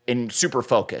in super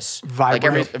focus.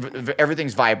 Vibrant. Like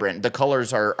everything's vibrant. The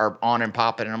colors are on and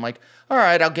popping. And I'm like, all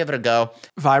right, I'll give it a go.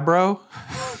 Vibro?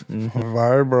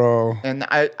 Vibro. And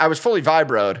I was fully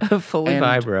vibroed.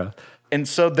 Vibro. And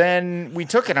so then we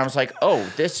took it. And I was like, "Oh,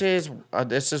 this is.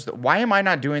 Why am I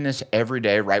not doing this every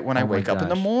day? Right when I wake up in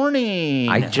the morning?"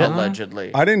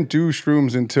 Allegedly, I didn't do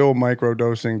shrooms until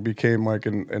microdosing became like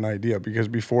an idea. Because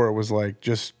before it was like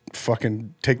just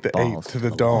fucking take the Balls 8 to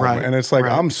the dome, Right, and it's like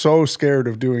right. I'm so scared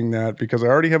of doing that because I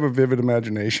already have a vivid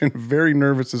imagination. Very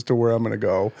nervous as to where I'm gonna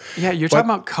go. Yeah, you're talking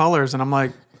about colors, and I'm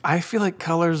like, I feel like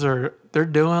colors they're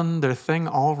doing their thing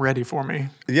already for me.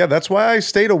 Yeah, that's why I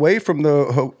stayed away from the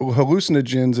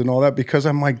hallucinogens and all that because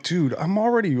I'm like, dude, I'm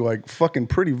already like fucking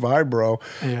pretty vibro,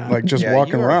 Yeah. like just yeah,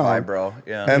 walking you are around. vibro.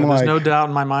 Yeah. And There's like, no doubt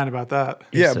in my mind about that.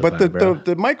 yeah, so but the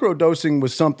vibro. micro dosing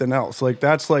was something else. Like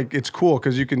that's like it's cool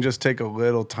because you can just take a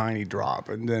little tiny drop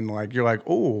and then like you're like,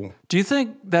 oh, Do you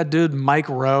think that dude Mike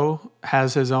Rowe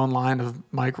has his own line of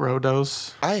micro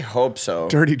dose? I hope so.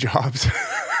 dirty jobs.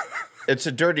 It's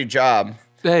a dirty job.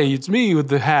 Hey, it's me with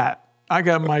the hat. I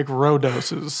got Mike Rowe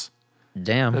doses.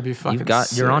 Damn. That'd be fucking You're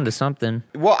sick. onto something.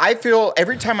 Well, I feel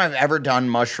every time I've ever done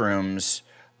mushrooms,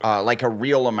 like a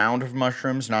real amount of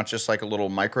mushrooms, not just like a little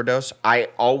microdose, I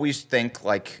always think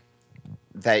like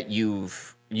that you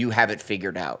have it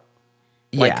figured out.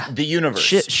 Like Yeah. the universe.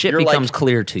 Shit You're becomes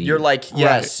clear to you. You're like,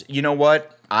 yes, you know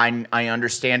what? I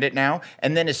understand it now.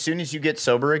 And then as soon as you get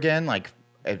sober again, like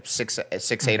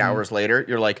 8 hours later,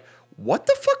 you're like, what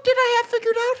the fuck did I have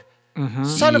figured out?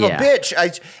 Son of a Yeah. bitch.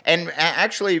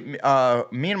 Actually,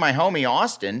 me and my homie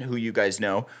Austin, who you guys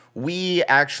know, we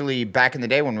actually, back in the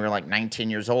day when we were like 19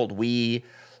 years old, we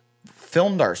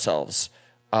filmed ourselves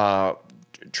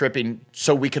tripping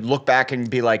so we could look back and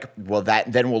be like, well,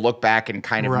 then we'll look back and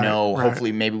kind of Right, know, right.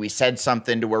 hopefully maybe we said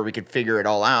something to where we could figure it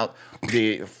all out,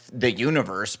 the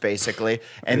universe basically.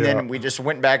 And then we just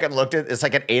went back and looked at, it's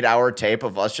like an 8-hour tape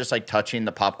of us just like touching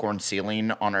the popcorn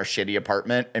ceiling on our shitty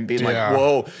apartment and being like,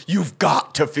 whoa, you've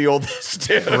got to feel this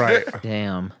dude. Right.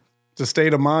 Damn. It's a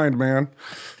state of mind, man.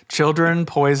 Children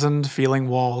poisoned, feeling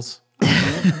walls.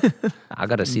 I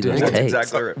gotta see those That's tapes.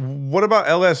 Exactly right. What about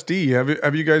LSD?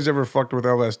 Have you guys ever fucked with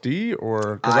LSD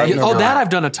or? 'Cause I've Oh, never- that I've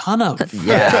done a ton of.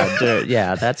 Yeah, dude,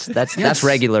 yeah, that's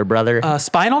regular, brother.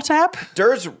 Spinal Tap?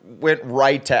 Durs went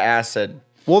right to acid.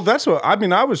 Well, that's what I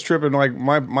mean. I was tripping. Like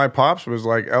my pops was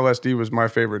like LSD was my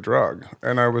favorite drug,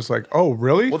 and I was like, oh,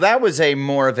 really? Well, that was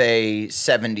more of a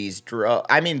 70s drug.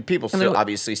 I mean, people still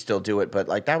obviously still do it, but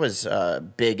like that was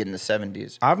big in the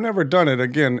 70s. I've never done it.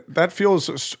 Again, that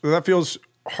feels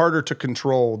harder to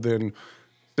control than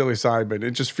psilocybin.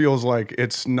 It just feels like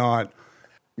it's not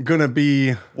gonna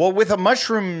be. Well, with a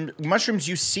mushrooms,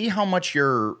 you see how much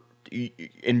you're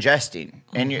ingesting,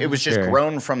 and it was just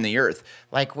grown from the earth.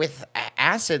 Like with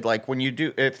acid, like when you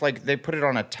do, if like they put it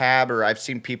on a tab, or I've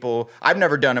seen people, I've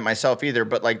never done it myself either,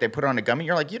 but like they put it on a gummy,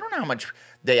 you're like, you don't know how much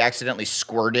they accidentally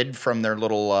squirted from their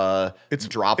little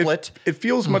droplet. It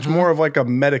feels much more of like a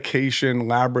medication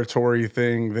laboratory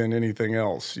thing than anything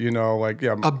else. You know, like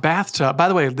A bathtub. By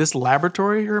the way, this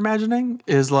laboratory you're imagining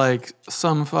is like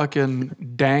some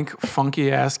fucking dank,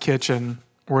 funky ass kitchen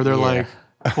where they're like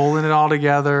pulling it all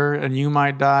together, and you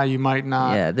might die, you might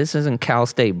not. Yeah, this isn't Cal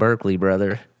State Berkeley,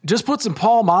 brother. Just put some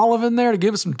palm olive in there to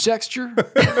give it some texture,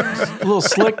 a little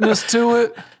slickness to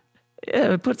it.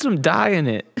 Yeah, put some dye in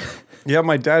it. Yeah,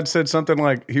 my dad said something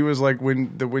like he was like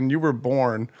when you were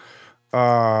born,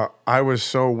 I was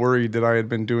so worried that I had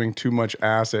been doing too much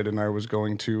acid and I was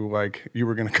going to like you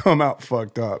were going to come out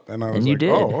fucked up, and I was And you like, did.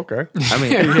 oh, okay. I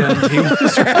mean, Yeah, he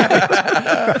was right.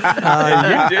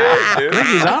 You did, dude. I think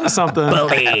he's on to something.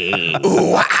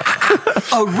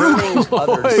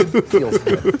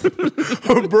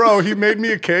 Bro, he made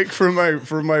me a cake for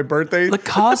my birthday. The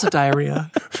cause of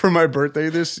diarrhea. For my birthday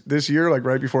this year, like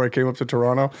right before I came up to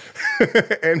Toronto,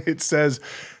 and it says,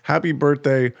 "Happy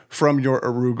birthday from your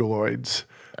arugaloids."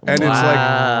 And it's like,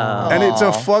 and it's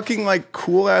a fucking like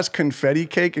cool ass confetti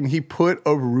cake, and he put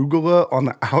arugula on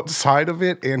the outside of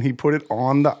it, and he put it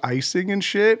on the icing and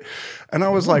shit. And I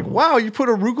was like, wow, you put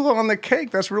arugula on the cake?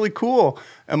 That's really cool.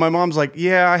 And my mom's like,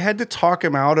 yeah, I had to talk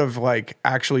him out of like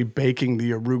actually baking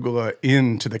the arugula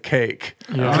into the cake.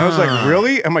 And I was like,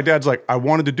 really? And my dad's like, I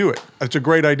wanted to do it. It's a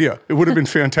great idea. It would have been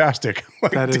fantastic.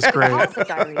 Like, That is great. Cause of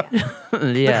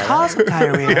diarrhea. yeah. Cause of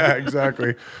diarrhea. yeah,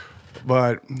 exactly.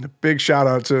 But big shout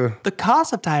out to The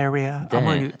cause of diarrhea. I'm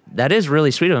Dang. like, That is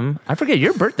really sweet of him. I forget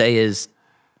your birthday is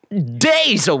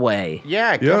days away.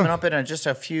 Yeah, coming up in just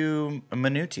a few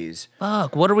minutes.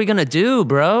 Fuck, what are we gonna do,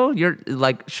 bro? You're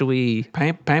like, should we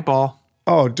paintball?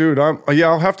 Oh, dude,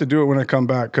 I'll have to do it when I come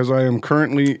back because I am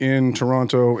currently in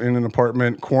Toronto in an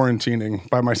apartment quarantining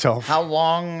by myself. How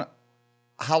long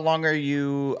are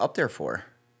you up there for?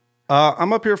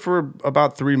 I'm up here for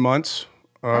about 3 months.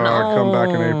 I come back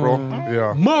in April.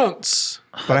 Yeah, Months.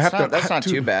 but That's not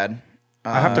too bad.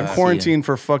 I have to quarantine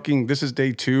for fucking. This is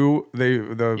day 2.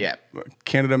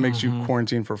 Canada makes you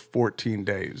quarantine for 14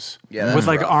 days. Yeah, With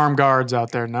like rough. armed guards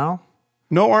out there, no?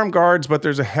 No armed guards, but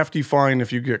there's a hefty fine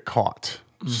if you get caught.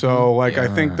 So, like, I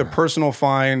think the personal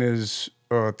fine is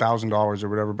 $1,000 or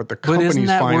whatever, but the But isn't company's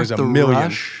that fine worth is $1 the million.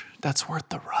 rush? That's worth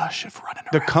the rush if running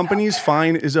around. The company's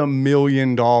fine is $1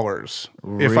 million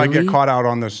if I get Really? caught out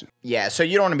on this. Yeah, so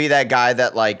you don't want to be that guy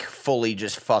that like fully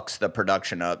just fucks the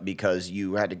production up because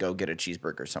you had to go get a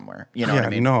cheeseburger somewhere. You know what I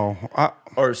mean? No,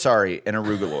 Or sorry, an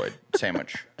arugaloid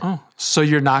sandwich. So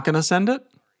you're not going to send it?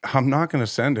 I'm not going to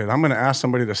send it. I'm going to ask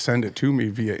somebody to send it to me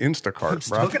via Instacart,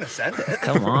 bro. gonna send it.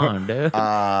 come on, dude?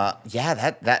 Yeah,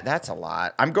 that's a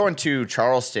lot. I'm going to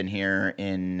Charleston here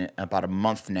in about a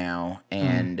month now,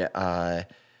 and I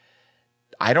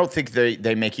don't think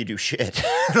they make you do shit.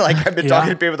 Like I've been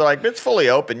talking to people, they're like, it's fully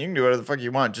open. You can do whatever the fuck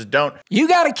you want. Just don't You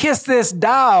kiss this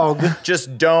dog. catch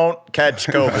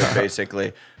COVID,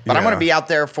 basically. But I'm going to be out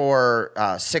there for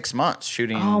 6 months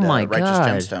shooting Oh my Righteous God.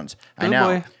 Gemstones. I Good know.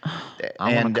 boy.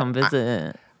 I want to come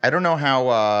visit. I don't know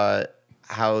how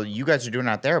you guys are doing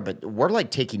out there, but we're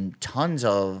like taking tons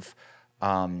of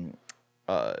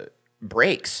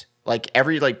breaks. Like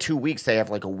every 2 weeks, they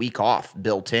have like a week off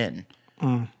built in.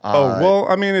 Well,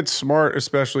 I mean, it's smart,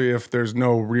 especially if there's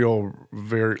no real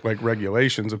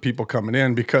regulations of people coming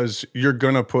in, because you're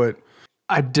gonna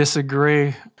I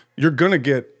disagree. you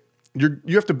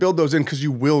have to build those in because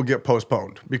you will get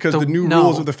postponed because the new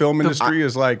rules of the film industry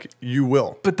is like you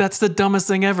will. But that's the dumbest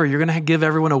thing ever. You're gonna give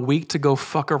everyone a week to go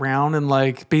fuck around and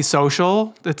like be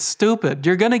social. It's stupid.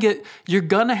 Somebody's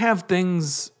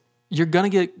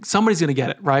gonna get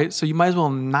it, right? So you might as well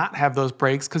not have those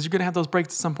breaks because you're gonna have those breaks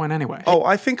at some point anyway. Oh,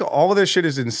 I think all of this shit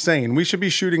is insane. We should be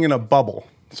shooting in a bubble.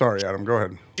 Sorry, Adam, go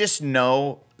ahead. Just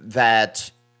know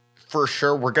that for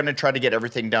sure we're going to try to get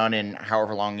everything done in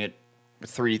however long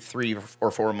three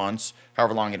or 4 months,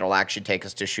 however long it'll actually take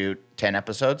us to shoot 10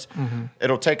 episodes.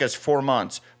 It'll take us 4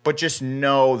 months, but just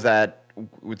know that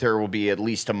there will be at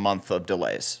least a month of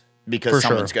delays because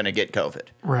someone's going to get COVID.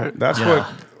 Right. That's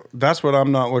what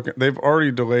I'm not looking. They've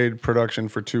already delayed production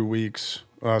for 2 weeks,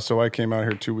 so I came out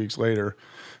here 2 weeks later,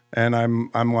 and I'm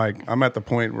at the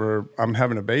point where I'm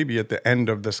having a baby at the end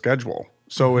of the schedule.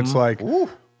 So it's like,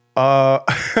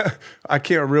 I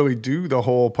can't really do the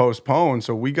whole postpone.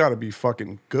 So we got to be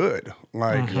fucking good.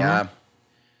 Like, Yeah.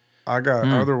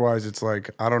 Otherwise it's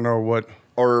like I don't know what.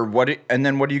 Or what? And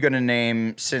then what are you going to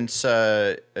name since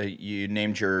you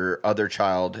named your other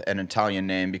child an Italian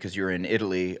name because you were in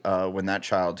Italy when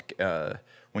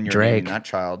you're naming that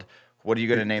child? What are you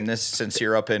going to name this since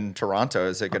you're up in Toronto?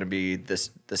 Is it going to be the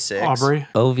 6? Aubrey.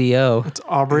 OVO. It's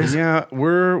Aubrey. Yeah,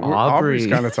 Aubrey's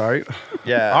kind of tight.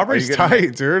 Yeah, Aubrey's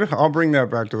tight, dude. I'll bring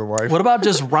that back to the wife. What about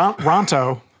just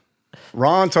Ronto?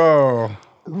 Ronto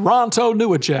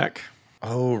Newacheck.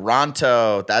 Oh,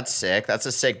 Ronto. That's sick. That's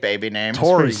a sick baby name.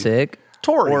 Pretty sick.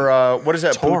 Tori. Or what is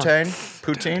that? Tor.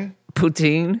 Poutine? Poutine.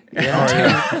 Poutine.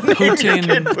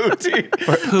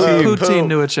 Poutine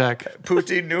Newacheck.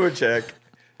 Poutine Newacheck.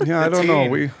 Yeah, I don't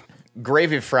know.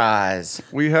 Gravy fries.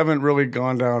 We haven't really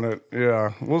gone down it.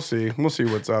 Yeah, we'll see. We'll see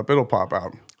what's up. It'll pop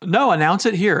out. No, announce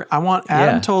it here. I want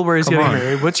Adam told where he's getting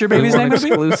married. What's your baby's name going to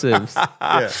be?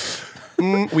 Exclusives.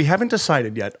 We haven't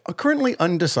decided yet. Currently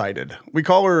undecided. We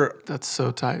call her. That's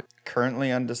so tight.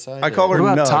 Currently undecided. I call her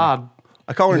What about Nug. Todd?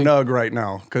 I call her Nug right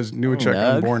now because Newacheck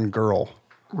Nug? unborn girl.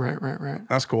 Right.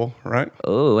 That's cool, right?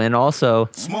 Oh, and also,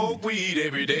 Smoke weed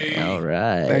every day. all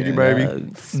right. Thank you, baby.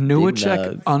 Nugs. Big Newacheck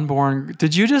nugs. unborn.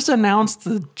 Did you just announce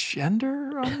the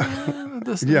gender on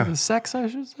the sex, I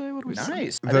should say? What do we say?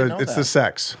 Nice. I didn't know It's that. the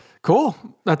sex. Cool.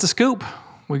 That's a scoop.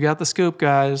 We got the scoop,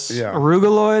 guys. Yeah.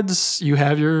 Arugaloids, you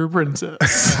have your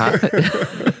princess.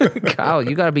 Kyle,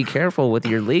 you got to be careful with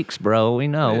your leaks, bro. We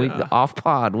know. We off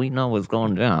pod. We know what's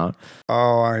going down.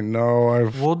 Oh, I know.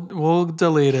 We'll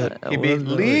delete it. He be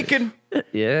leaking.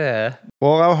 Yeah.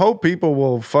 Well, I hope people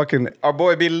will fucking. Our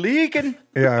boy be leaking.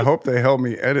 Yeah, I hope they help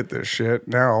me edit this shit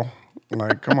now.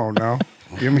 Like, come on now.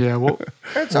 Give me. Yeah,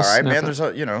 It's all right, man. There's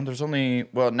only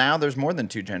now there's more than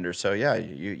 2 genders. So yeah,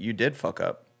 you did fuck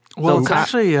up. well, it's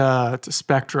actually it's a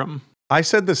spectrum. I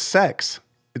said the sex.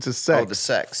 It's a sex. Oh, the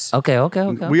sex. Okay.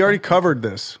 We already covered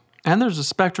this. And there's a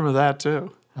spectrum of that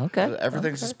too. Okay.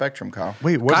 Everything's a spectrum, Kyle.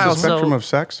 Wait, what's Kyle, the spectrum so- of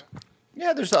sex?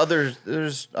 Yeah, there's other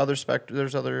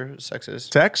sexes.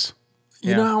 Sex?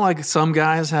 You know how like some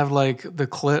guys have like the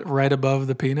clit right above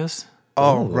the penis,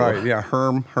 Oh, right. Yeah,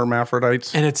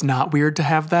 hermaphrodites. and it's not weird to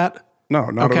have that. No,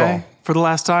 not at all. Okay, for the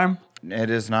last time, It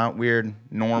is not weird.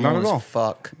 Normal Not at all. as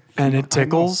fuck. and it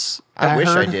tickles. I wish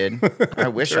I heard. did. I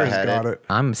wish I had Got it. it.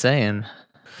 I'm saying,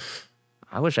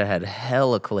 I wish I had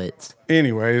hella clits.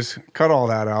 Anyways, cut all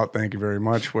that out. Thank you very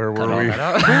much. Where were we?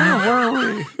 Where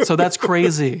were we? So that's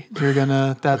crazy.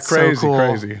 That's Crazy, so cool.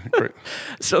 crazy.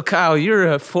 So Kyle,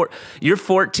 you're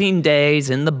 14 days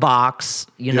in the box.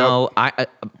 You know, I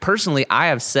personally, I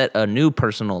have set a new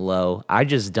personal low. I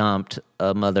just dumped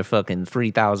a motherfucking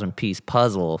 3,000 piece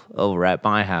puzzle over at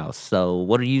my house. So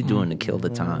what are you doing to kill the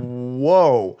time?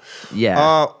 Whoa.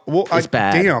 Yeah, Well, it's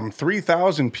bad. Damn,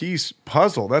 3,000 piece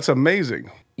puzzle. That's amazing.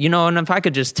 You know, and if I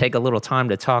could just take a little time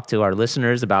to talk to our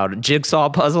listeners about jigsaw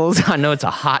puzzles, I know it's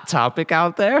a hot topic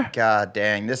out there. God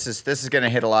dang, this is gonna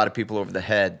hit a lot of people over the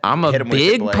head. I'm a Hit 'em with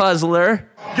it, big Blake. puzzler.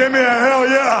 Give me a hell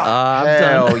yeah.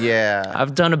 Hell yeah.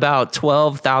 I've done about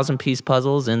 12,000 piece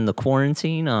puzzles in the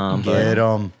quarantine. But Get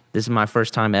 'em. this is my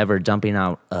first time ever dumping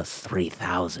out a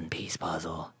 3,000 piece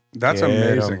puzzle. That's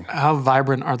amazing. How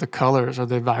vibrant are the colors? Are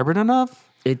they vibrant enough?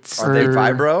 Are they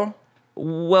vibro?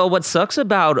 Well, what sucks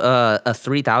about a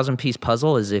 3,000 piece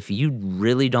puzzle is if you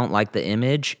really don't like the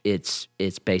image, it's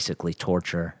basically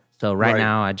torture. So right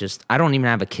now, I don't even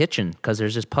have a kitchen because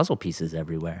there's just puzzle pieces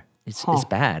everywhere. It's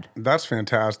bad. That's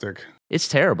fantastic. It's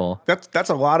terrible. That's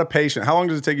a lot of patience. How long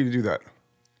does it take you to do that?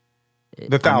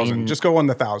 The 1,000. mean- Just go on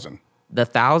the 1,000. The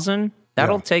 1,000,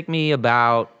 that'll take me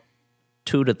about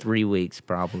 2 to 3 weeks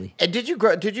probably. And did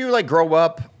you like grow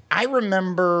up? I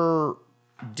remember.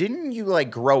 Didn't you like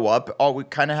grow up all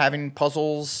kind of having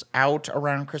puzzles out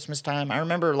around Christmas time? I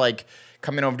remember like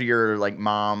coming over to your like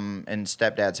mom and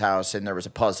stepdad's house and there was a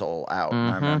puzzle out.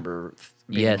 And I remember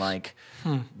being like,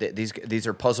 these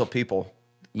are puzzle people.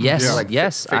 Yes, Like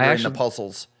yes. figuring the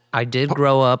puzzles. I did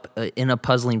grow up in a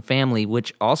puzzling family,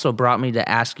 which also brought me to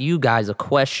ask you guys a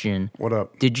question. What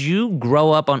up? Did you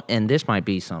grow up on, and this might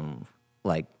be some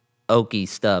like oaky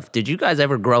stuff, did you guys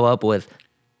ever grow up with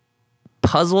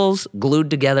puzzles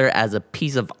glued together as a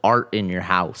piece of art in your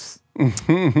house?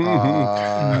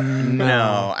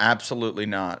 No, absolutely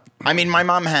not. I mean, my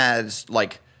mom has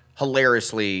like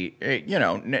hilariously,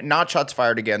 not shots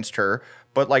fired against her,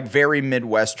 but like very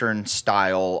Midwestern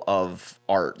style of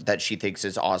art that she thinks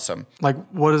is awesome. Like,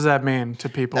 what does that mean to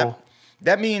people?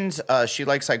 That means she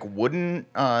likes like wooden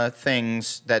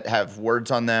things that have words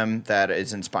on them that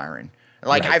is inspiring.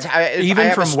 Like I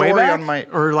have from a story way back, on my.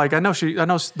 or like I know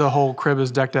the whole crib is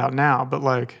decked out now, but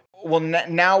like Well,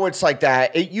 now it's like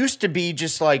that. It used to be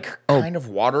just like kind of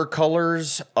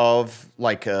watercolors of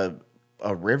like a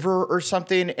river or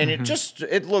something, and it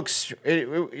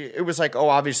was like, oh,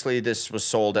 obviously this was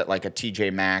sold at like a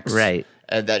TJ Maxx, Right?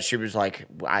 And that she was like,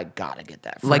 I gotta get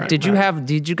that. Like, did you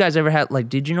guys ever have, like,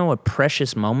 did you know what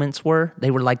Precious Moments were?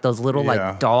 They were like those little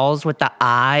like dolls with the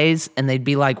eyes, and they'd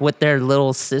be like with their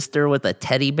little sister with a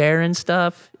teddy bear and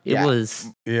stuff. It was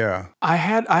I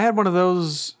had one of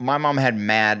those My mom had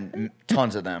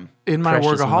tons of them. in my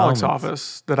Precious Workaholics Moments.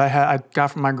 office that I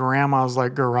got from my grandma's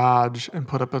like garage and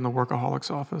put up in the Workaholics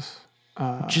office.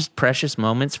 just Precious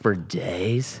Moments for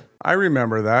days. I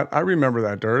remember that.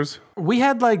 Durs. We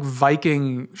had like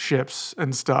Viking ships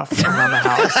and stuff around the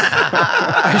house.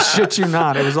 I shit you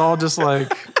not. It was all just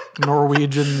like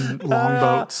Norwegian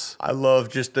longboats. I love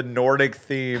just the Nordic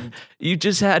theme. You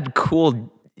just had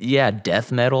cool,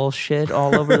 death metal shit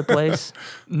all over the place.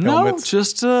 No, Helmets.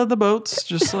 just the boats,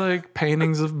 just like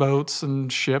paintings of boats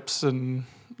and ships and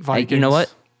Hey, Vikings. you know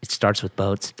what? It starts with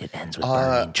boats. It ends with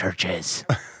burning churches.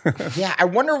 Yeah, I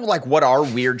wonder like what our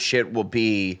weird shit will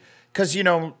be. Because,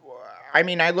 I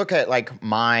mean, I look at like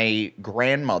my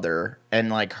grandmother and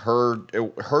like her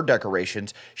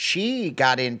decorations. She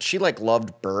like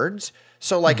loved birds.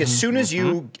 So like as soon as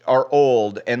you are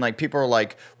old and like people are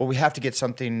like, well, we have to get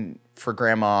something for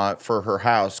grandma for her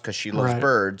house because she loves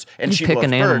birds and she pick loves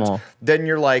an birds. animal. Then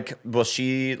you're like, well,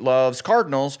 she loves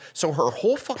cardinals. So her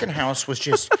whole fucking house was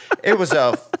just, it was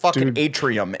a fucking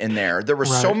atrium in there. There were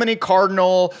so many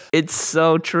cardinal. It's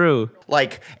so true.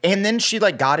 Like, and then she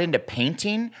like got into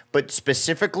painting, but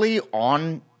specifically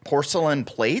on porcelain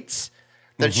plates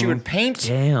that she would paint.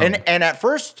 Damn. And at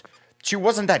first she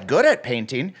wasn't that good at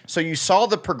painting. So you saw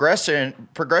the progression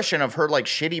of her like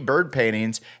shitty bird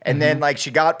paintings. And then like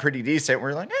she got pretty decent.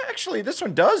 We're like, actually, this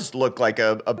one does look like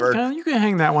a bird. Yeah, you can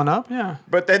hang that one up. Yeah.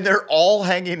 But then they're all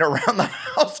hanging around the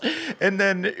house. And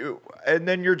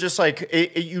then you're just like,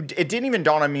 it didn't even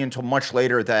dawn on me until much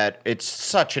later that it's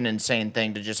such an insane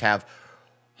thing to just have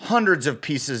hundreds of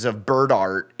pieces of bird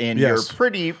art in your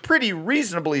pretty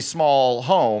reasonably small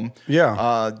home.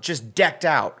 Yeah. Just decked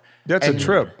out. That's a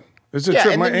trip. It's a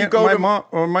trip.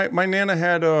 My nana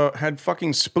had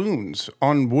fucking spoons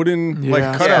on wooden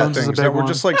like cutout things that were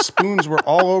just like spoons were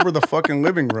all over the fucking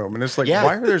living room, and it's like,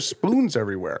 why are there spoons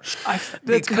everywhere?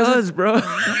 Because, bro,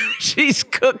 she's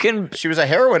cooking. She was a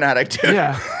heroin addict too.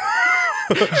 Yeah.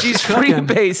 She's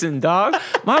freebasing, dog.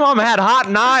 My mom had hot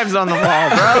knives on the wall,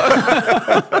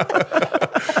 bro.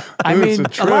 I mean,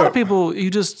 a lot of people,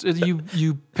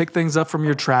 you pick things up from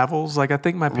your travels. Like, I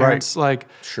think my parents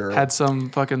had some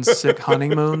fucking sick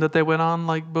honeymoon that they went on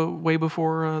like way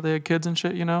before they had kids and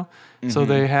shit, you know? So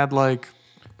they had like,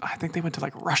 I think they went to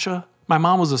like Russia. My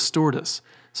mom was a stewardess.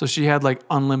 So she had like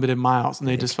unlimited miles and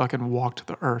they just fucking walked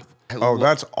the earth. Oh,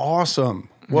 that's awesome.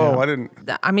 Whoa, I didn't.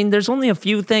 I mean, there's only a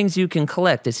few things you can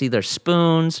collect. It's either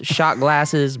spoons, shot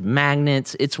glasses,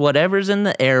 magnets. It's whatever's in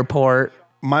the airport.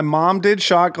 My mom did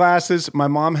shot glasses. My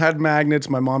mom had magnets.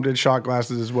 My mom did shot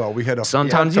glasses as well. We had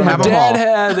sometimes you have my them all.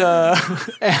 dad had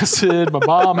acid. My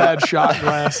mom had shot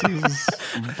glasses.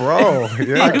 Bro,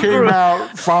 I came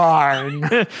out fine.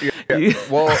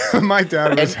 Well, my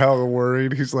dad was hella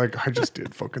worried. He's like, I just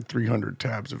did fucking 300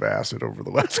 tabs of acid over the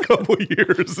last couple of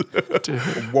years.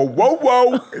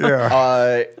 Whoa.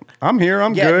 Yeah. I'm here.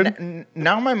 I'm good.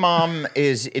 Now my mom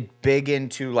is big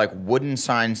into like wooden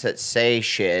signs that say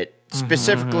shit.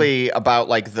 Specifically about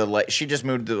like she just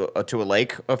moved to a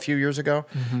lake a few years ago,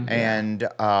 and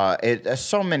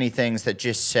so many things that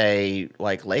just say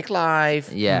like lake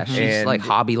life. Yeah, she's like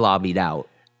Hobby Lobbied out.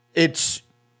 It's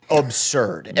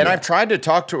absurd. And I've tried to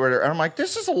talk to her, and I'm like,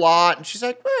 this is a lot. And she's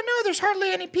like, well, no, there's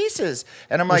hardly any pieces.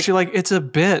 And I'm like, she's like, it's a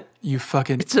bit, you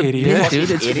fucking idiot. Bit,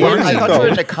 dude. It's idiot. funny. I thought you were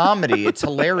into comedy. It's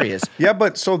hilarious. Yeah,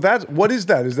 but so what is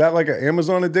that? Is that like an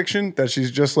Amazon addiction that she's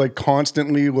just like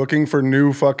constantly looking for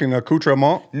new fucking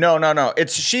accoutrement? No.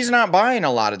 She's not buying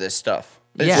a lot of this stuff.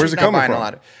 Yeah. Where's it coming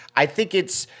from? I think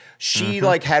it's she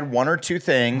like had one or two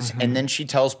things, and then she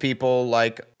tells people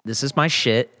like, this is my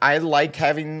shit. I like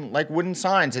having like wooden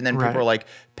signs, and then people are like,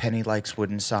 Penny likes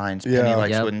wooden signs. Penny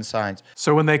likes wooden signs.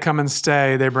 So when they come and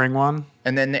stay, they bring one,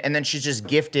 and then she's just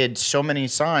gifted so many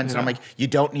signs, and I'm like, you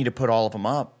don't need to put all of them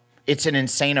up. It's an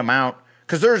insane amount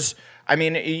because there's. I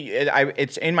mean,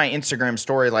 it's in my Instagram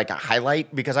story like a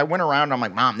highlight because I went around and I'm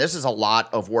like, Mom, this is a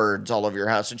lot of words all over your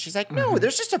house. And she's like, no,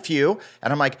 there's just a few.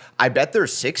 And I'm like, I bet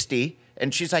there's 60.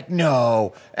 And she's like,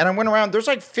 no. And I went around, there's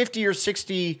like 50 or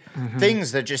 60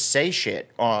 things that just say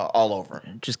shit all over.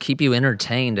 Just keep you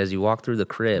entertained as you walk through the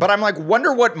crib. But I'm like,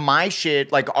 wonder what my shit,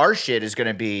 like our shit is going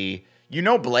to be. You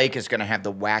know Blake is going to have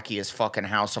the wackiest fucking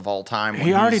house of all time.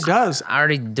 He already does. I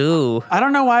already do. I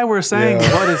don't know why we're saying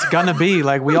what it's going to be.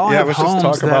 Like, we all have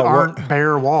homes that aren't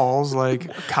bare walls. Like,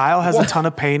 Kyle has a ton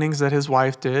of paintings that his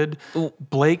wife did.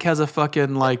 Blake has a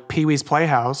fucking, like, Pee-wee's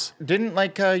Playhouse. Didn't,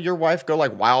 like, your wife go,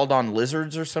 like, wild on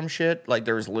lizards or some shit? Like,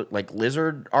 there was, like,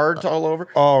 lizard art all over?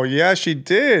 Oh, yeah, she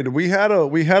did.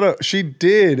 She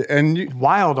did. And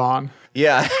wild on.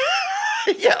 Yeah.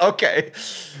 Yeah, okay.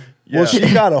 Well, she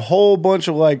got a whole bunch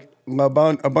of like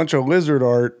a bunch of lizard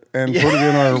art and put it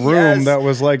in our room that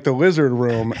was like the lizard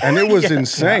room, and it was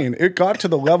insane. It got to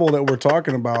the level that we're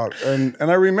talking about, and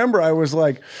I remember I was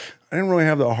like, I didn't really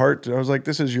have the heart. I was like,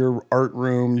 this is your art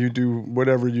room. You do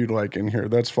whatever you like in here.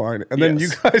 That's fine. And then you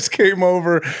guys came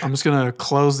over. I'm just going to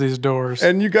close these doors.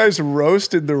 And you guys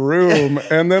roasted the room.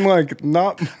 And then like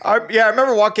I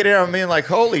remember walking in and being like,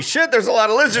 holy shit, there's a lot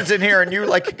of lizards in here. And you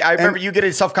like, I remember you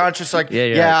getting self-conscious like,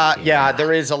 yeah,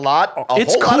 there is a whole lot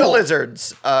of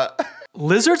lizards.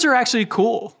 Lizards are actually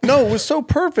cool. No, it was so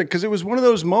perfect because it was one of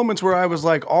those moments where I was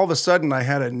like, all of a sudden I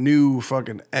had a new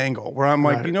fucking angle where I'm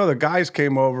like, the guys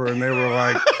came over and they were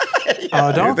like,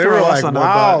 they were like,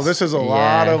 wow, this is a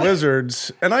lot of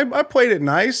lizards. And I played it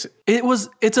nice.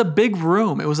 It's a big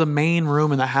room. It was a main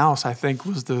room in the house, I think,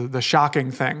 was the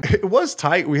shocking thing. It was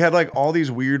tight. We had like all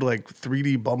these weird like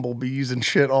 3D bumblebees and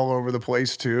shit all over the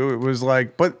place too. It was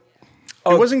like, but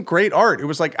it wasn't great art. It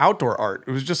was like outdoor art.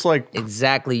 It was just like...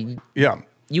 Exactly. Yeah.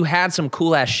 You had some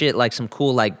cool ass shit, like some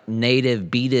cool like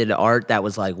native beaded art that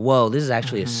was like, whoa, this is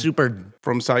actually a super...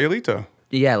 From Sayulita.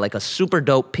 Yeah, like a super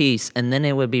dope piece. And then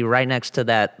it would be right next to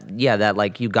that, that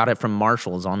like you got it from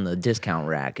Marshall's on the discount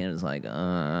rack. And it was like,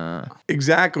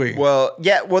 Exactly. Well,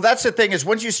 that's the thing is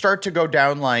once you start to go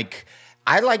down like...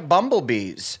 I like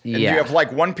bumblebees. And you have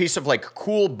like one piece of like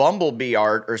cool bumblebee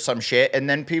art or some shit, and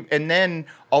then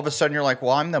all of a sudden you're like,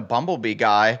 well, I'm the bumblebee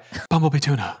guy. Bumblebee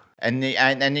tuna. And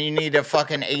then you need a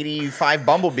fucking 85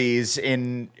 bumblebees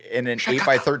in an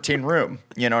 8x13 room.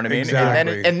 You know what I mean?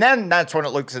 Exactly. And then that's when it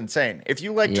looks insane. If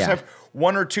you just have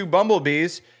 1 or 2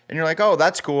 bumblebees and you're like, oh,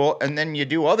 that's cool, and then you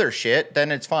do other shit, then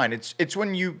it's fine. It's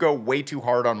when you go way too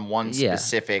hard on one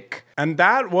specific. And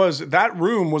that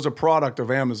room was a product of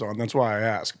Amazon. That's why I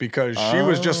asked, because she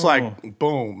was just like,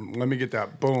 boom, let me get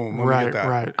that. Boom, let me get that.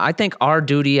 Right. I think our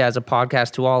duty as a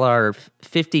podcast to all our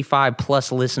 55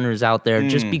 plus listeners out there,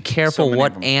 just be careful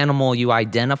what animal you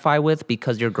identify with,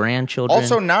 because your grandchildren.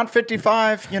 Also, not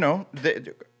 55. You know,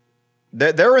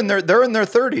 they're in their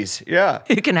 30s. Yeah,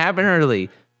 it can happen early.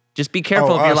 Just be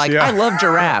careful if you're like, I love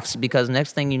giraffes, because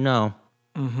next thing you know,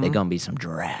 they're gonna be some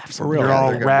giraffes. For real. You're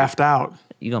all raffed out.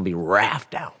 You're gonna be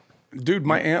raffed out. Dude,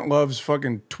 my aunt loves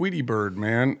fucking Tweety Bird,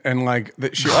 man. And like,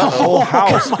 her whole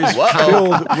house is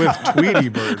filled with Tweety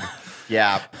Bird.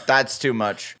 Yeah, that's too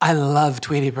much. I love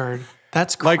Tweety Bird.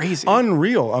 That's crazy. Like,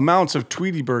 unreal amounts of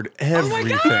Tweety Bird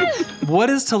everything. What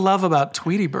is to love about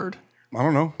Tweety Bird? I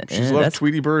don't know. She's loved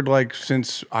Tweety Bird like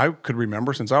since I could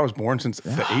remember, since I was born, since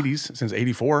the 80s, since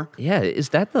 84. Yeah, is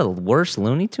that the worst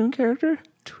Looney Tune character?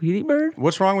 Tweety Bird?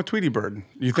 What's wrong with Tweety Bird?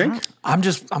 You think? I'm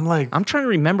trying to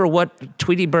remember what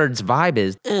Tweety Bird's vibe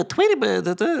is. Tweety Bird,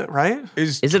 right?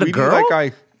 Is it Tweety a girl? Like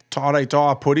I taught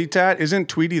a putty tat? Isn't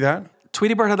Tweety that?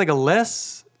 Tweety Bird had like a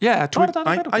list. Yeah, I taught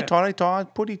a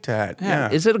putty tat.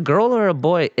 Yeah. Is it a girl or a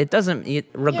boy? It doesn't,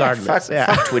 regardless.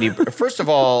 Fuck Tweety Bird. First of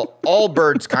all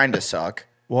birds kind of suck.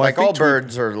 Well, like all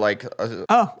birds are like. Chill,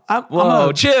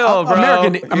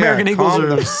 bro. American Eagles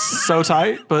are so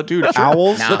tight, but dude,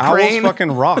 owls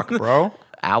fucking rock, bro.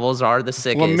 Owls are the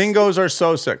sickest. Flamingos are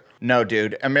so sick. No,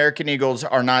 dude. American Eagles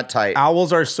are not tight.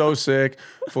 Owls are so sick.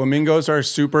 Flamingos are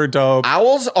super dope.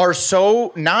 Owls are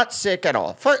so not sick at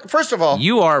all. First of all,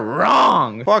 you are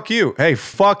wrong. Fuck you. Hey,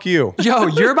 fuck you. Yo,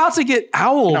 you're about to get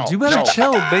owled. You better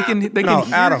chill. They can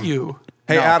hear Adam. you.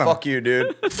 Hey, Adam. Fuck you,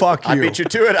 dude. Fuck you. I beat you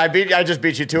to it. I just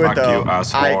beat you to it, though. Fuck you,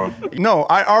 asshole.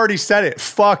 I already said it.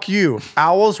 Fuck you.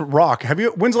 Owls rock.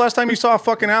 When's the last time you saw a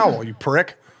fucking owl, you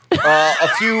prick? A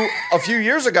few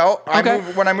years ago,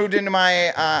 when I moved into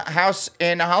my house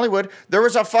in Hollywood, there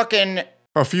was a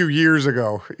few years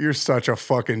ago. You're such a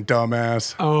fucking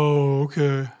dumbass. Oh,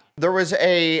 okay. There was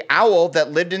a owl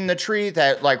that lived in the tree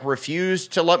that like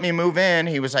refused to let me move in.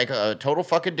 He was like a total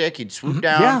fucking dick. He'd swoop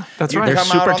down. Yeah, that's right. He'd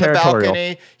come out on the territorial.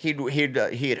 balcony.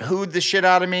 He'd hooed the shit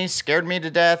out of me, scared me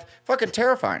to death. Fucking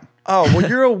terrifying. Oh, well,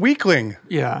 you're a weakling.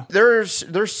 Yeah. They're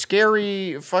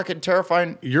scary, fucking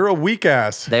terrifying. You're a weak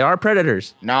ass. They are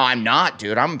predators. No, I'm not,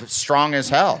 dude. I'm strong as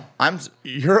hell.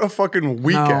 You're a fucking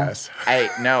weak ass.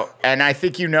 No, and I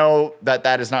think you know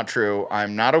that is not true.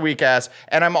 I'm not a weak ass,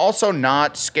 and I'm also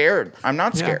not scared. I'm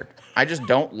not scared. I just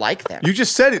don't like them. You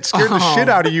just said it scared the shit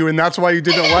out of you, and that's why you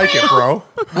didn't like it, bro.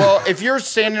 Well, if you're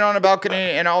standing on a balcony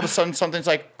and all of a sudden something's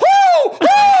like, whoo,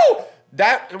 whoo,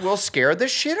 that will scare the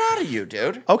shit out of you,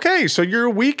 dude. Okay, so you're a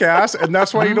weak ass, and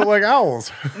that's why you don't like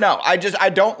owls. No, I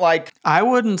don't like. I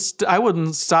wouldn't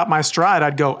stop my stride.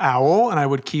 I'd go owl, and I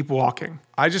would keep walking.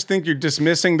 I just think you're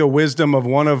dismissing the wisdom of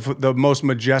one of the most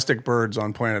majestic birds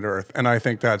on planet Earth, and I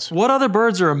think that's... What other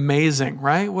birds are amazing,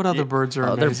 right? What other birds are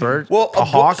amazing? Other birds? Well, a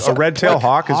hawk, a red-tailed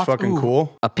hawk is fucking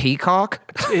cool. A peacock?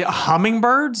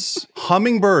 Hummingbirds?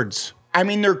 Hummingbirds. I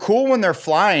mean, they're cool when they're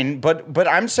flying, but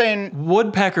I'm saying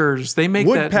woodpeckers. They make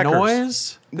that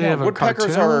noise. They have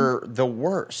woodpeckers are the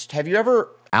worst. Have you ever?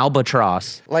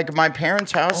 Albatross. Like my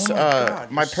parents' house,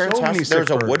 there's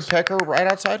a woodpecker right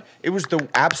outside. It was the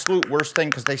absolute worst thing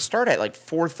because they start at like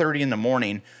 4:30 in the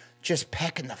morning, just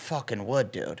pecking the fucking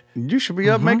wood, dude. You should be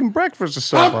up making breakfast or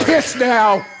something. I'm pissed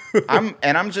now.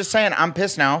 I'm just saying, I'm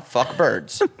pissed now. Fuck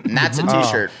birds. And that's a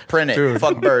T-shirt. Print it. Dude.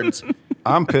 Fuck birds.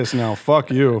 I'm pissed now.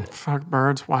 Fuck you. Fuck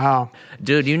birds. Wow.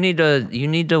 Dude, you need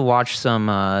to watch some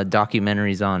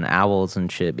documentaries on owls and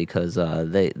shit, because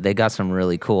they got some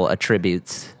really cool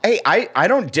attributes. Hey, I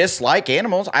don't dislike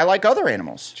animals. I like other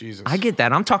animals. Jesus. I get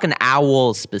that. I'm talking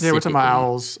owls specifically. Yeah, we're talking about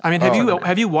owls. I mean,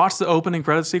 have you watched the opening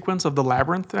credit sequence of The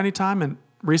Labyrinth anytime and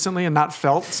recently and not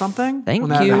felt something? Thank when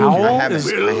that you. Owl I haven't.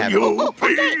 is- I haven't. You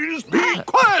please be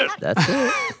quiet. That's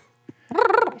it.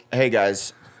 Hey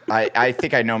guys, I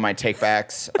think I know my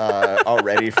takebacks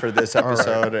already for this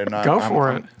episode, and Go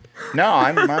for it. No,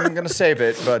 I'm gonna save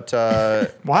it, but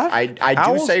What? I do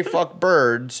Owls? say fuck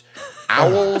birds.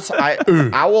 Owls,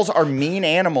 owls are mean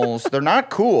animals. They're not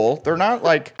cool. They're not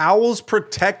like. Owls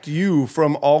protect you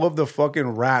from all of the fucking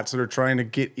rats that are trying to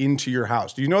get into your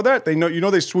house. Do you know that?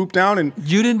 They swoop down and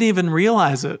You didn't even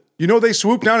realize it. they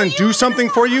swoop down and do something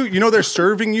for you. You know they're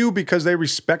serving you because they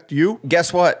respect you.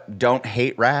 Guess what? Don't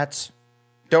hate rats.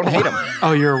 Don't hate them.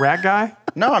 Oh, you're a rat guy?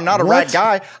 No, I'm not a rat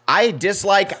guy. I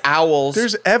dislike owls.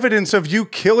 There's evidence of you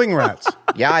killing rats.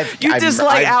 Yeah, You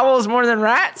dislike owls more than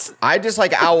rats? I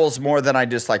dislike owls more than I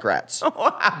dislike rats.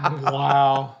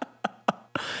 Wow.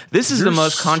 This is the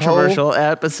most controversial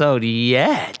episode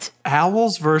yet.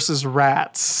 Owls versus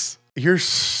rats. You're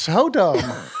so dumb.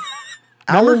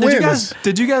 Remember, wins.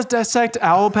 did you guys dissect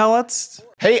owl pellets?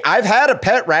 Hey, I've had a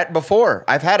pet rat before.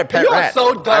 I've had a pet rat.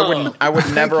 so dumb. I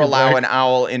would never allow an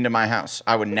owl into my house.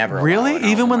 I would never. Really? Allow an owl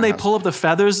Even into when my they house. pull up the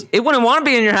feathers, It wouldn't want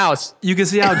to be in your house. you can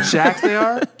see how jacked they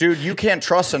are? Dude, you can't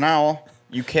trust an owl.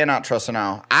 You cannot trust an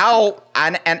owl. Owl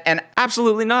and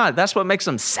Absolutely not. That's what makes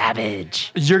them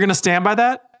savage. You're going to stand by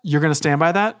that? You're going to stand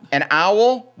by that? an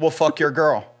owl will fuck your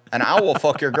girl. An owl will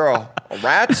fuck your girl.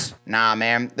 Rats? Nah,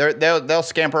 man. They'll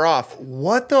scamper off.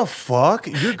 What the fuck?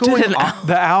 You're going.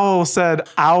 The owl said,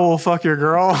 "I will fuck your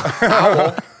girl."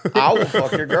 Owl will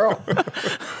fuck your girl.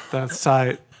 That's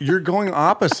tight. You're going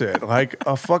opposite. Like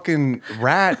a fucking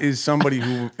rat is somebody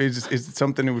who is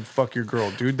something that would fuck your girl,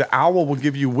 dude. The owl will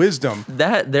give you wisdom.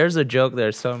 There's a joke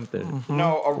there, something.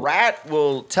 No, a rat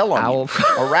will tell on Owl. you.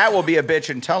 A rat will be a bitch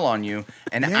and tell on you.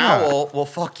 An owl will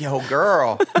fuck your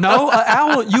girl. No, an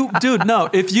owl, no.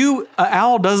 If an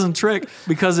owl doesn't trick,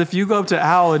 because if you go up to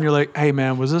owl and you're like, "Hey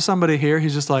man, was there somebody here?"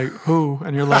 He's just like, "Who?"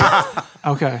 And you're like,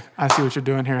 "Okay, I see what you're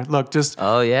doing here. Look, just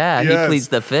Oh, yeah. Yes. He pleads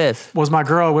the fifth. was my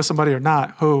girl with somebody or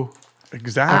not? Who?"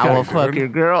 Exactly. I will dude. fuck your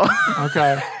girl.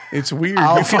 Okay, It's weird.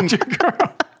 I'll You can- fuck your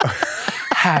girl.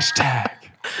 Hashtag.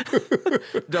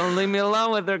 Don't leave me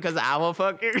alone with her because I will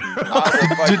fuck your girl.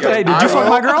 Did you fuck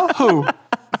my girl? Who?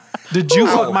 Did you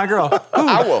fuck my girl? Who?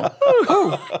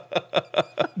 Owl.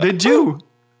 Did you?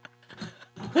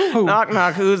 Knock,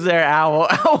 knock. Who's there? Owl.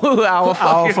 Owl.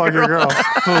 I'll fuck your girl.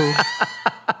 Who?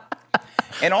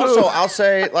 And also, I'll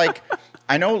say, like,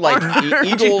 I know, like,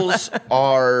 eagles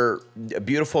are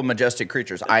beautiful, majestic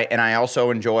creatures. I also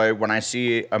enjoy when I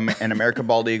see an American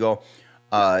bald eagle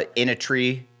in a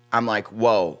tree. I'm like,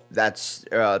 whoa, that's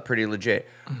pretty legit.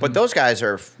 But those guys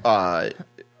are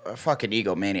fucking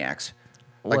egomaniacs.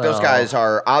 Like, those guys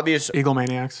are obvious. Eagle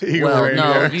maniacs. Well,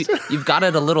 no, you've got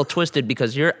it a little twisted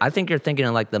because I think you're thinking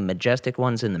of like the majestic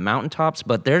ones in the mountaintops,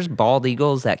 but there's bald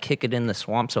eagles that kick it in the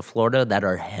swamps of Florida that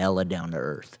are hella down to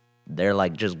earth. They're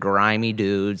like just grimy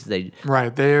dudes.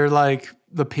 Right, they're like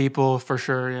the people for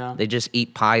sure. Yeah. They just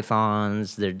eat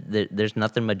pythons. There's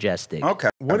nothing majestic. Okay.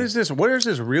 What is this? Where is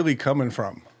this really coming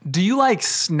from? Do you like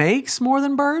snakes more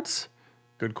than birds?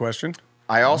 Good question.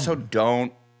 I also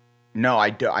don't. No, I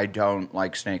don't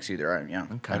like snakes either.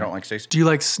 I don't like snakes. Do you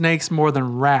like snakes more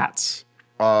than rats?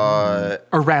 Or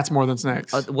rats more than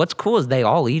snakes? What's cool is they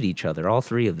all eat each other, all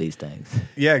three of these things.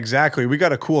 Yeah, exactly. We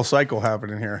got a cool cycle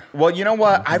happening here. Well, you know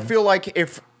what? I feel like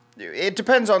if it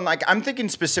depends on, like, I'm thinking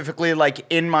specifically like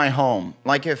in my home.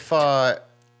 Like if a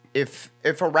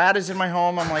rat is in my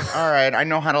home, I'm like, all right, I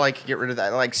know how to like get rid of that.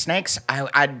 Like snakes,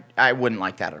 I wouldn't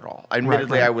like that at all.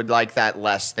 Admittedly, right. I would like that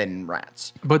less than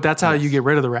rats. But that's how you get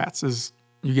rid of the rats is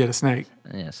you get a snake.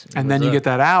 Yes. And then you get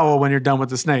that owl when you're done with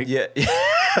the snake. Yeah.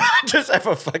 Just have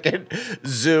a fucking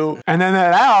zoo. And then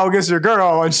that owl gets your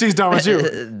girl and she's done with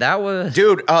you. That was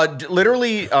Dude,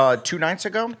 literally 2 nights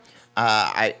ago,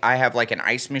 I have like an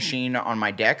ice machine on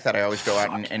my deck that I always go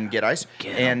out and get ice.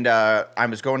 And I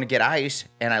was going to get ice,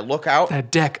 and I look out,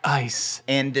 That deck ice.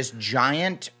 and this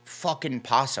giant fucking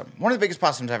possum, one of the biggest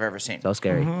possums I've ever seen, so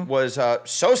scary. was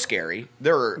so scary.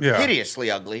 They were hideously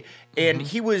ugly. And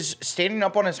he was standing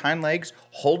up on his hind legs,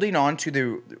 holding on to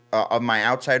the of my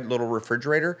outside little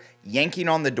refrigerator, yanking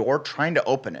on the door, trying to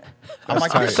open it. I'm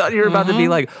like, I thought you were about to be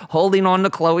like holding on to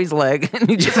Chloe's leg, and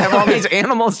you just have all these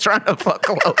animals trying to fuck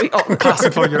Chloe.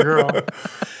 Possum fuck your girl.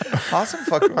 possum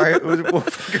fuck my fuck your girl.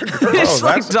 It's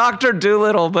like Dr.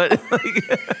 Doolittle, but like,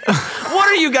 what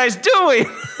are you guys doing?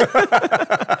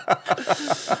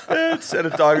 Instead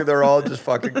of talking, they're all just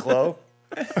fucking Chloe.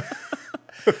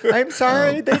 I'm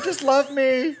sorry, they just love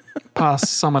me. Pass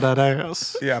some of that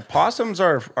ass. Yeah, possums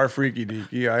are freaky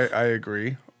deaky. I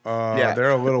agree.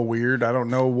 They're a little weird. I don't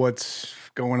know what's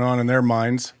going on in their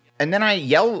minds. And then I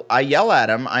yell at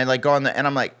him. I like go on and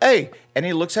I'm like, hey. And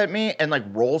he looks at me and like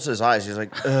rolls his eyes. He's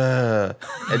like, ugh.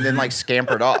 And then like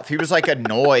scampered off. He was like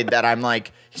annoyed that I'm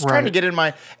like, he's trying to get in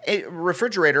my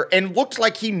refrigerator and looked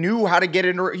like he knew how to get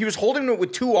in. He was holding it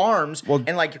with 2 arms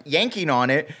and like yanking on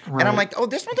it. And I'm like, oh,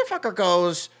 this motherfucker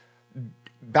goes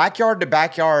backyard to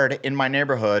backyard in my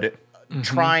neighborhood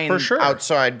trying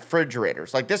outside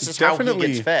refrigerators. Like this is how he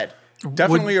gets fed.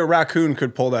 Definitely a raccoon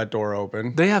could pull that door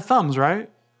open. They have thumbs, right?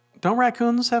 Don't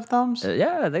raccoons have thumbs?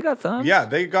 Yeah, they got thumbs. Yeah,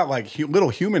 they got like little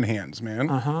human hands,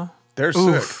 man. They're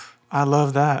sick. I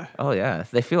love that. Oh yeah,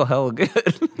 they feel hella good.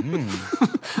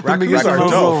 Let me get some of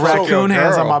those little raccoon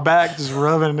hands on my back, just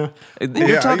rubbing.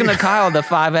 You're talking to Kyle, the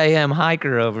 5 a.m.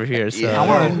 hiker over here. So he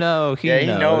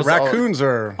knows. Raccoons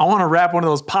are. I want to wrap one of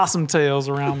those possum tails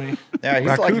around me. Yeah,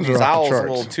 he's like these owls a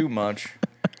little too much.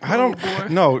 I don't.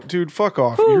 No, dude, fuck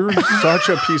off. You're such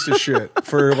a piece of shit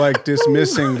for like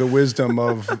dismissing the wisdom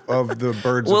of the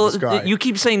birds of the sky. You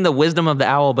keep saying the wisdom of the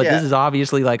owl, but this is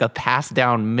obviously like a passed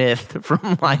down myth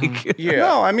from like.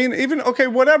 No, I mean even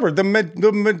whatever the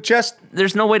majestic.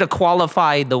 There's no way to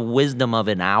qualify the wisdom of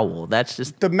an owl. That's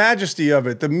just the majesty of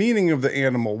it, the meaning of the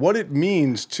animal, what it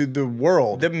means to the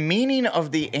world. The meaning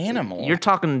of the animal. You're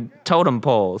talking totem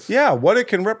poles. Yeah, what it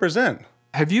can represent.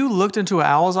 Have you looked into an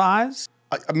owl's eyes?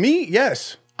 Me,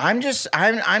 yes. I'm just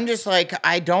like,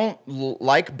 I don't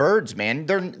like birds, man.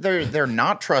 They're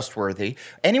not trustworthy.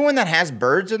 Anyone that has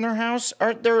birds in their house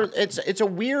it's a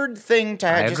weird thing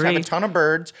to just have a ton of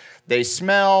birds. They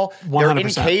smell. 100%. They're in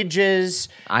cages.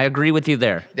 I agree with you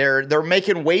there. They're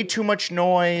making way too much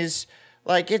noise.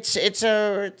 Like birds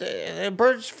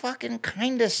fucking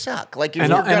kind of suck. Like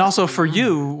and also for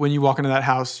you, when you walk into that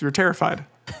house, you're terrified.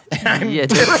 I'm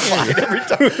terrified every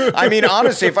time. I mean,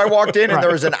 honestly, if I walked in and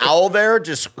there was an owl there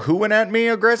just hooing at me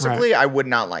aggressively, I would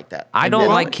not like that. I don't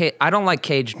like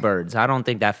caged birds. I don't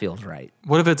think that feels right.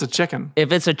 What if it's a chicken?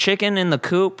 If it's a chicken in the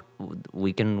coop,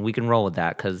 we can roll with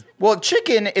that because. Well,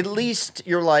 chicken, at least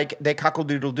you're like they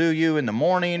cockle-doodle-doo you in the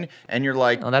morning, and you're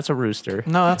like, oh, that's a rooster.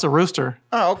 No, that's a rooster.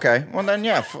 Oh, okay. Well then,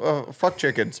 yeah, fuck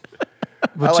chickens.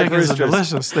 But chickens are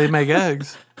delicious. They make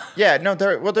eggs. Yeah, no,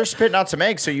 they're spitting out some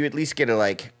eggs, so you at least get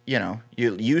to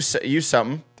you use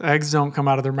something. The eggs don't come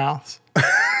out of their mouths.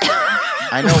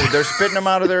 I know they're spitting them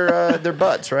out of their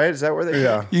butts, right? Is that where they?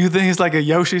 Yeah. You think it's like a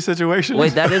Yoshi situation?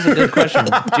 Wait, that is a good question.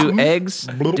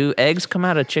 Do eggs come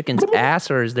out of chicken's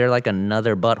ass, or is there like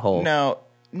another butthole? No,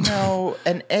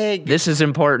 an egg. This is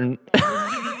important.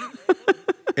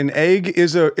 An egg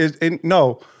is a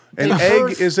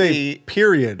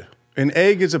period. An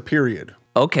egg is a period.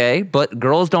 Okay, but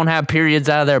girls don't have periods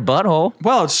out of their butthole.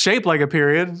 Well, it's shaped like a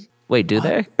period. Wait, do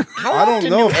they? How often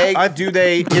do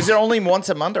they? Is it only once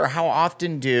a month, or how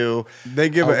often do they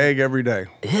give an egg every day?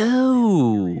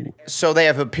 Ew. So they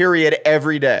have a period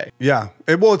every day. Yeah.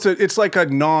 It's like a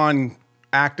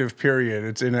non-active period.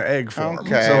 It's in an egg form.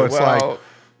 Okay. So it's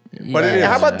but it is.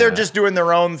 How about they're just doing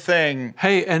their own thing?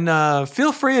 Hey, and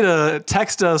feel free to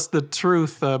text us the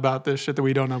truth about this shit that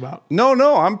we don't know about.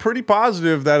 No, I'm pretty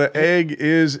positive that an egg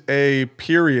is a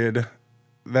period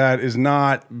that is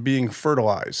not being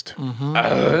fertilized.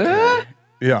 Mm-hmm.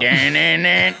 Yeah.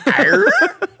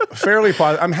 Fairly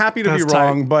positive. I'm happy to be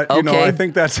wrong, but I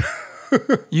think that's...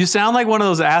 You sound like one of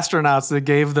those astronauts that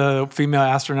gave the female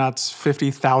astronauts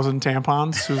 50,000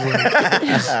 tampons. Who's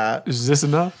like, is this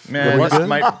enough? Man,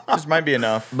 this might be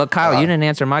enough. But Kyle, you didn't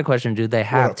answer my question. Do they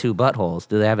have two buttholes?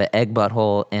 Do they have an egg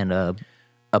butthole and a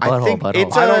butthole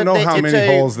butthole? I don't know how many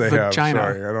holes they vagina.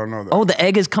 have. Sorry, I don't know that. Oh, the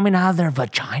egg is coming out of their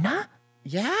vagina?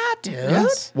 Yeah, dude.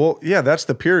 Yes. Well, yeah, that's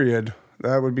the period.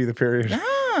 That would be the period.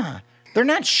 Yeah. They're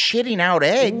not shitting out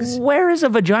eggs. Where is a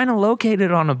vagina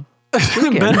located on a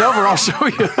chicken? Bend over, I'll show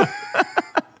you.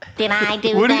 Did I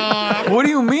do that? What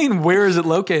do you mean, where is it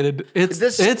located?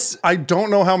 It's I don't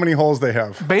know how many holes they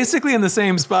have. basically in the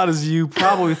same spot as you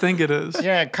probably think it is.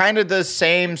 Yeah, kind of the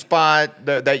same spot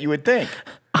that you would think.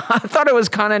 I thought it was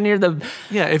kind of near the...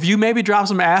 Yeah, if you maybe drop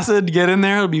some acid, get in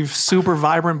there, it'll be super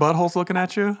vibrant buttholes looking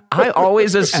at you. I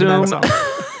always assume...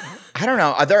 I don't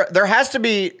know. There has to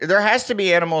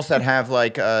be animals that have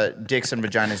like dicks and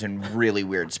vaginas in really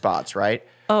weird spots, right?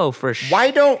 Oh, for sure.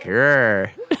 Why don't?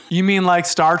 Sure. You mean like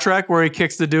Star Trek where he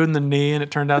kicks the dude in the knee and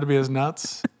it turned out to be his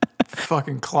nuts?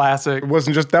 Fucking classic. That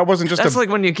wasn't just That's like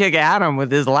when you kick Adam with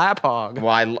his lap hog.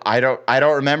 Well, I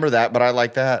don't remember that, but I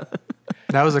like that.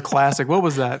 That was a classic. What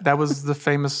was that? That was the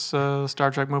famous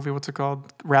Star Trek movie. What's it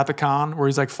called? Wrath of Khan, where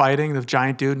he's like fighting the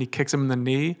giant dude and he kicks him in the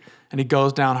knee and he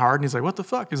goes down hard and he's like, what the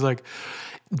fuck? He's like,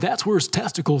 that's where his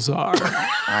testicles are.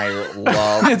 I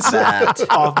love that.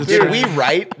 Off the Did train. we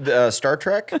write Star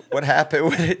Trek? What happened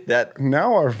with it? I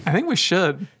think we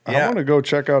should. I want to go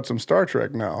check out some Star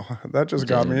Trek now. That just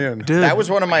got me in. Dude, that was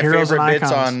one of my Heroes favorite and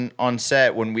bits Icons. on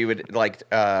set when we would like,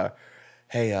 hey,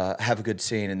 have a good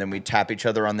scene, and then we tap each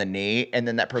other on the knee, and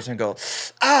then that person would go,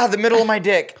 the middle of my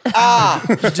dick. You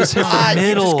just hit the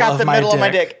middle, you just got of, the my middle of my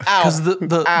dick. Ow. Because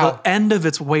the end of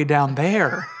it's way down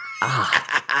there.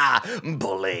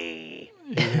 Bully.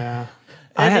 Yeah.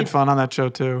 I had fun on that show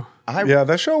too. Yeah,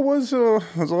 that show was a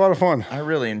lot of fun. I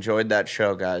really enjoyed that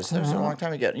show, guys. That was a long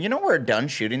time ago. You know, we're done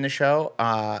shooting the show.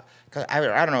 'Cause I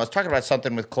don't know. I was talking about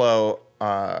something with Chloe,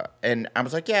 and I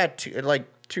was like, yeah,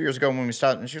 2 years ago when we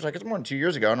started. And she was like, it's more than 2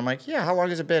 years ago. And I'm like, yeah, how long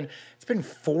has it been? It's been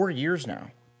 4 years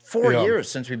now. 4 years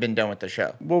since we've been done with the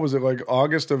show. What was it, like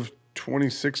August of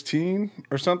 2016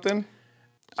 or something?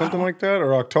 Something like that?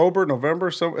 Or October,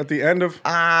 November? So at the end of...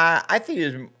 I think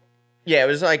it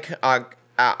was like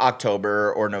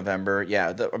October or November.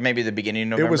 Yeah, maybe the beginning of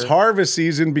November. It was harvest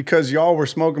season because y'all were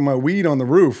smoking my weed on the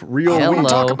roof. Real weed.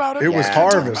 Talk about it. It was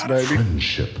harvest, baby.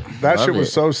 That shit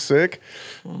was so sick.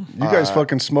 You guys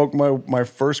fucking smoked my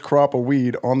first crop of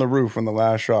weed on the roof in the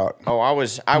last shot. Oh, I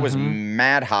was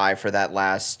mad high for that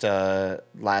last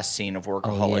scene of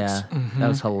Workaholics. That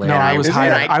was hilarious. No, I was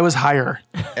higher. I was higher.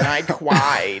 And I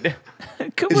cried.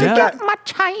 Could we get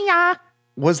much higher?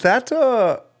 Was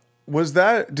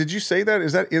that, did you say that?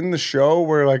 Is that in the show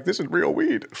where like, this is real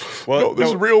weed? No, this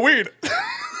is real weed.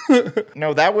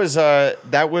 No, that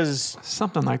was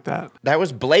Something like that. That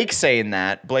was Blake saying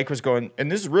that. Blake was going,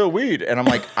 and this is real weed. And I'm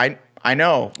like, I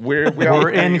know. We're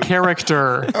in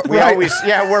character.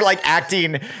 We're like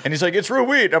acting, and he's like, it's real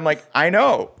weed. I'm like, I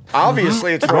know.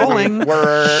 Obviously, it's rolling.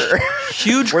 We're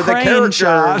huge. We're the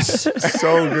characters.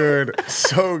 So good.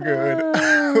 So good.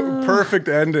 Perfect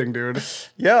ending, dude.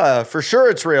 Yeah, for sure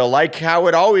it's real. Like how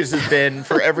it always has been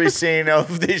for every scene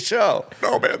of the show.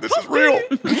 No, man, this is real.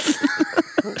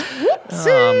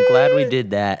 I'm glad we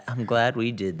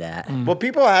did that. Well,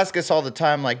 people ask us all the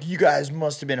time, like, you guys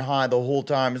must have been high the whole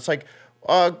time. It's like,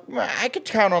 I could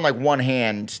count on like one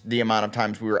hand the amount of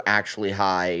times we were actually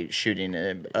high shooting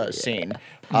a scene.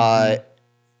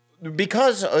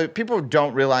 Because people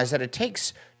don't realize that it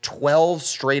takes 12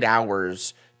 straight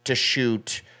hours to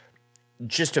shoot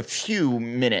just a few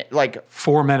minutes, like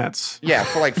 4 minutes. Yeah,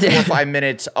 for like 4 or 5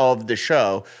 minutes of the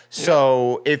show.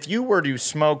 So if you were to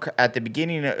smoke at the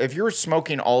beginning, if you were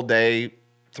smoking all day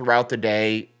throughout the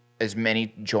day, as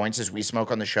many joints as we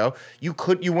smoke on the show, you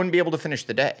wouldn't be able to finish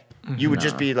the day. You would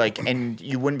just be like, and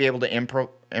you wouldn't be able to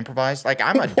improvise. Like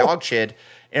I'm a dog shit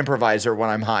improviser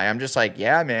when I'm high. I'm just like,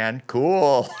 yeah, man,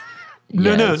 cool.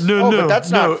 No, Yes. no. But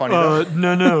that's not funny.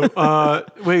 Though.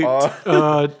 Wait.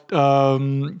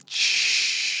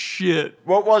 Shit.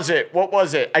 What was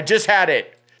it? I just had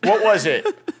it. What was it?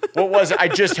 I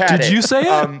just had it. Did you say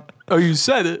it? You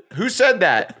said it. Who said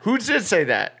that? Who did say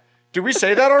that? Did we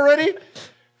say that already?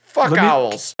 Fuck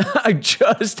owls. I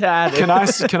just had it. Can I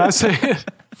say it?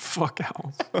 Fuck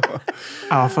owls.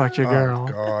 I'll fuck your girl.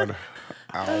 Oh, God.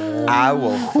 Ow. I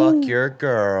will fuck your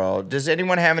girl. Does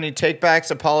anyone have any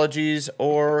takebacks, apologies,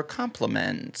 or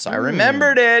compliments? I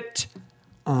remembered it.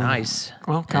 Nice.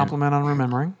 Well, compliment on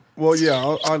remembering. Well,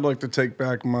 yeah, I'd like to take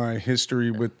back my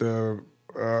history with the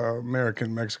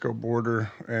American-Mexico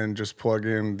border and just plug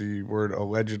in the word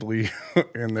allegedly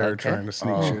in there trying to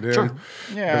sneak shit in. Sure.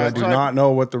 Yeah, I do not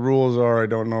know what the rules are. I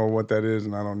don't know what that is,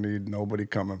 and I don't need nobody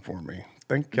coming for me.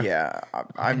 Thank you. Yeah,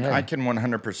 I can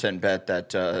 100% bet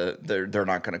that they're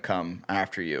not going to come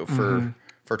after you for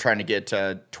trying to get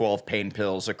 12 pain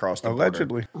pills across the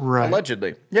Allegedly. border. Right.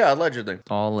 Allegedly. Yeah, allegedly.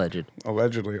 All alleged.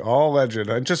 Allegedly. All alleged.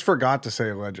 I just forgot to say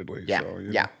allegedly. Yeah, so,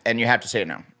 yeah. And you have to say it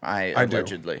now.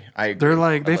 Allegedly. do. I agree. They're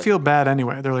like, they Allegedly. feel bad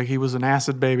anyway. They're like, he was an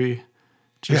acid baby.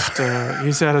 Just,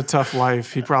 he's had a tough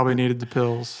life. He probably needed the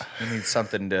pills. He needs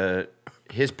something to...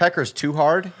 His pecker's too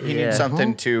hard. He needs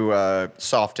something to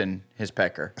soften his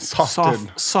pecker. Soften.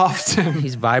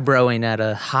 He's vibroing at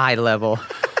a high level.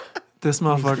 This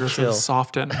motherfucker chill. says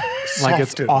soften. Like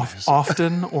it's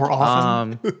often or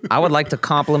often. I would like to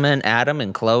compliment Adam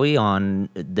and Chloe on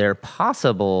their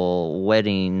possible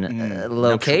wedding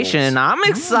location. I'm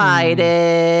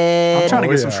excited. I'm trying to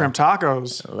get some shrimp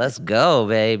tacos. Let's go,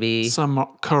 baby. Some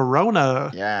Corona.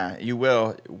 Yeah, you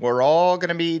will. We're all going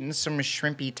to be eating some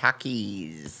shrimpy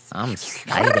takis. I'm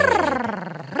excited.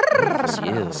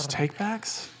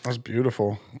 Takebacks? That's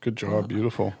beautiful. Good job.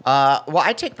 Beautiful. Well,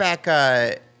 I take back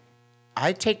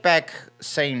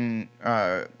saying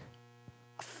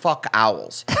fuck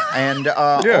owls, and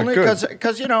only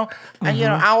because you know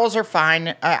owls are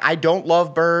fine. I don't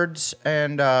love birds,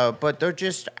 and but they're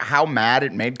just how mad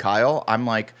it made Kyle. I'm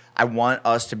like, I want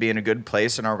us to be in a good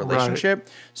place in our relationship,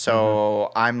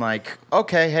 so I'm like,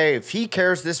 okay, hey, if he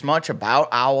cares this much about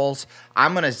owls,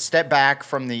 I'm gonna step back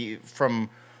from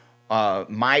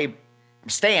my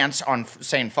stance on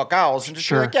saying fuck owls and just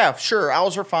be like, yeah, sure,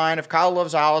 owls are fine. If Kyle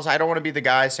loves owls, I don't want to be the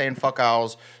guy saying fuck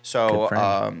owls. So,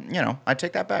 I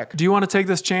take that back. Do you want to take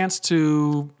this chance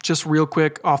to just real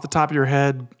quick off the top of your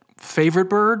head,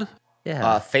 favorite bird?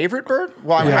 Yeah. Favorite bird?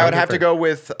 Well, I would have to go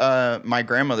with my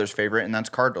grandmother's favorite, and that's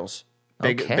cardinals.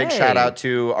 Big shout out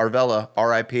to Arvella,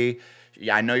 R.I.P.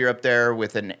 Yeah, I know you're up there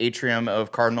with an atrium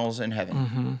of cardinals in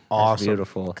heaven. Awesome.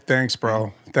 Beautiful. Thanks,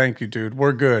 bro. Thank you, dude.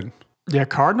 We're good. Yeah,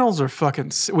 cardinals are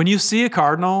fucking. When you see a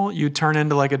cardinal, you turn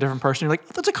into like a different person. You're like,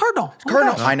 that's a cardinal. Oh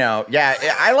cardinal. I know. Yeah,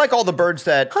 I like all the birds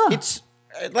that it's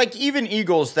like even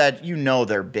eagles that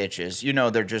they're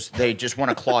bitches. They just want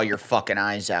to claw your fucking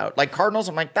eyes out. Like cardinals,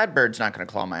 I'm like, that bird's not going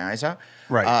to claw my eyes out.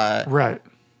 Right. Right.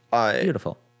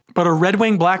 Beautiful. But a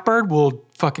red-winged blackbird will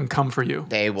fucking come for you.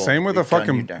 They will. Same with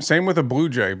a blue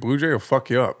jay. Blue jay will fuck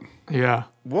you up. Yeah.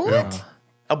 What? Yeah.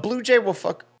 A blue jay will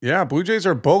fuck. Yeah, blue jays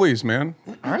are bullies, man.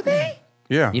 Are they?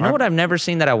 Yeah. You know what I've never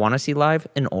seen that I want to see live?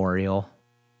 An oriole.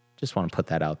 Just want to put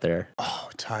that out there. Oh,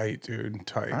 tight, dude.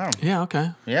 Tight. Yeah,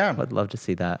 okay. Yeah. I'd love to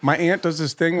see that. My aunt does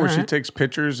this thing where she takes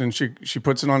pictures and she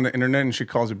puts it on the internet and she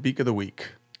calls it Beak of the Week.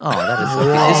 Oh, that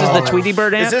is. This is the Tweety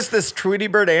Bird ant? Is this Tweety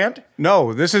Bird ant?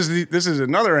 No, this is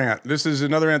another ant. This is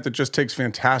another ant that just takes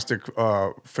fantastic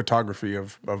photography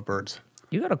of birds.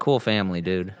 You got a cool family,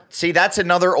 dude. See, that's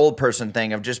another old person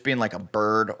thing of just being like a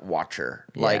bird watcher.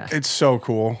 Yeah. Like It's so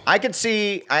cool. I could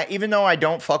see, even though I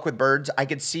don't fuck with birds, I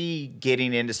could see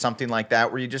getting into something like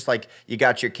that where you just like you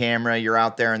got your camera, you're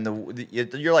out there, and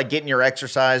you're like getting your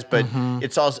exercise, but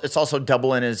it's also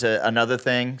doubling as another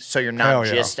thing, so you're not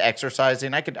just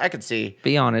exercising. I could see.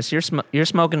 Be honest, you're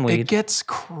smoking weed. It gets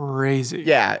crazy.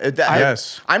 Yeah.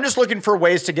 Yes. I'm just looking for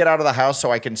ways to get out of the house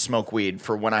so I can smoke weed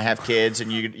for when I have kids, and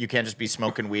you can't just be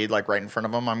smoking weed like right in front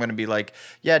of them. I'm going to be like,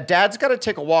 yeah, Dad's got to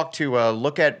take a walk to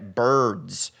look at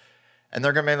birds. And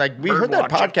they're going to be like, we heard that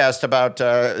podcast about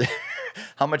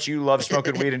how much you love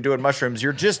smoking weed and doing mushrooms.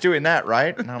 You're just doing that,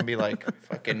 right? And I'll be like,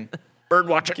 fucking bird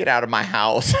watcher, get out of my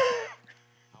house.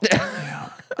 Yeah.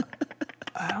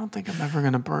 I don't think I'm ever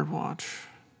going to bird watch.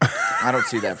 I don't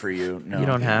see that for you. No. You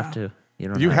don't have to.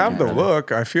 You have the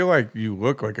look. I feel like you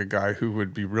look like a guy who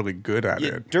would be really good at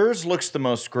it. Durs looks the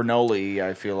most granola,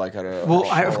 I feel like.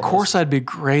 Of course I'd be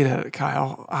great at it,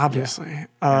 Kyle, obviously.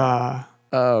 Yeah.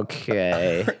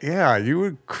 Okay. Yeah, you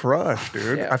would crush,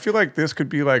 dude. Yeah. I feel like this could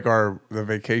be like the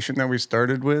vacation that we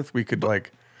started with. We could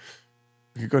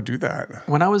go do that.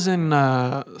 When I was in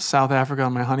South Africa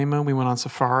on my honeymoon, we went on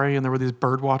safari, and there were these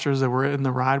bird watchers that were in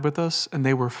the ride with us, and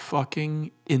they were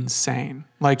fucking insane.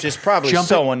 Like just probably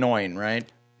so annoying, right?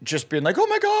 Just being like, oh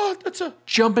my God,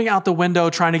 jumping out the window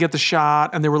trying to get the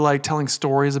shot, and they were like telling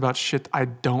stories about shit I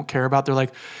don't care about. They're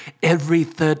like, every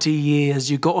 30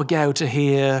 years you got to go to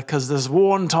here because there's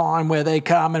one time where they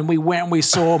come and we went and we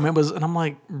saw them. And I'm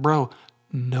like, bro,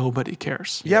 nobody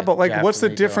cares. Yeah, but like, what's the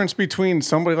difference between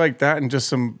somebody like that and just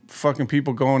some fucking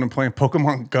people going and playing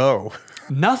Pokemon Go?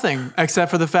 Nothing,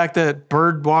 except for the fact that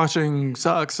bird watching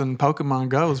sucks and Pokemon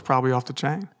Go is probably off the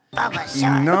chain.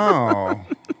 No.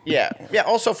 Yeah.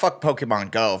 Also, fuck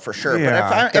Pokemon Go for sure.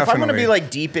 Yeah, but if I'm gonna be like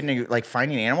deep into like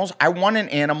finding animals, I want an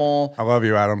animal. I love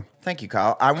you, Adam. Thank you,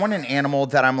 Kyle. I want an animal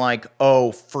that I'm like,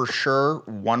 oh, for sure,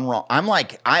 one wrong. I'm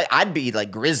like, I'd be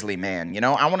like grizzly man, you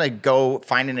know? I want to go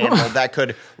find an animal that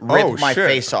could rip my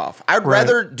face off. I'd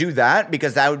rather do that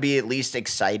because that would be at least an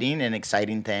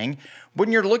exciting thing.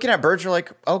 When you're looking at birds, you're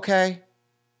like, okay,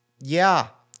 yeah,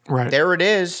 there it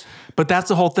is. But that's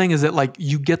the whole thing is that like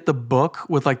you get the book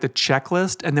with like the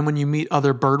checklist, and then when you meet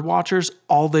other bird watchers,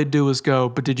 all they do is go,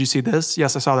 but did you see this?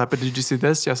 Yes, I saw that. But did you see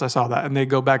this? Yes, I saw that. And they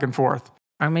go back and forth.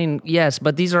 I mean, yes,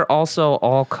 but these are also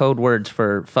all code words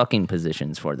for fucking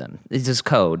positions for them. It's just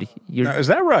code. Now, is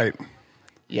that right?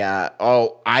 Yeah.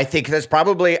 Oh, I think that's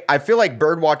probably. I feel like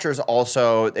bird watchers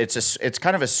also. It's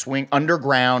kind of a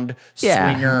underground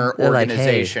swinger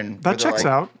organization. Like, hey, that checks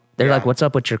out. They're like, what's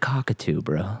up with your cockatoo,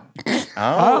 bro?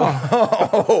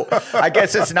 Oh, I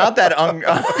guess it's not that.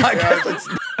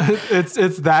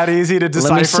 It's that easy to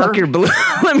decipher.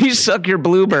 Let me suck your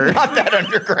bluebird. Not that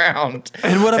underground.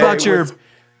 And what about your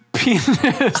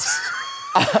penis?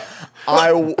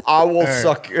 I will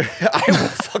suck. I will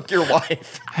fuck your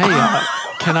wife. Hey,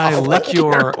 can I lick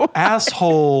your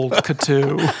asshole,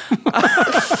 Katoo?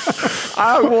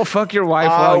 I will fuck your wife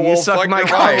while you suck my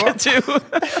cockatoo.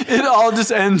 It all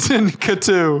just ends in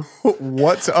Katoo.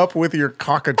 What's up with your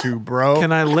cockatoo, bro?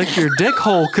 Can I lick your dick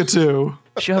hole, Katoo?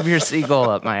 Shove your seagull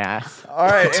up my ass. All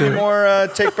right, any more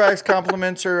take-backs,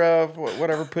 compliments, or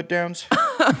whatever put-downs?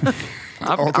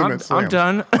 I'm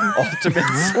done.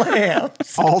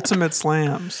 Ultimate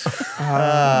slams.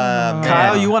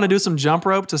 Kyle, you want to do some jump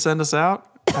rope to send us out?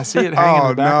 I see it hanging in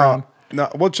the background. No,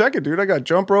 well, check it, dude. I got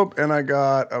jump rope and I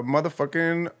got a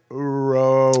motherfucking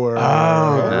rower.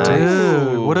 Oh,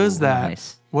 dude. What is that?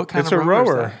 Nice. What kind of rower? It's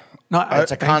a rower. No,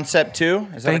 it's a Concept 2?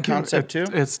 Is that a Concept 2?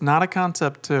 It's not a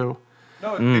Concept 2.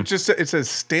 No, it says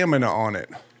stamina on it.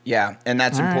 Yeah, and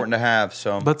that's important to have.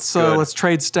 So let's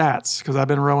trade stats because I've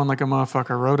been rowing like a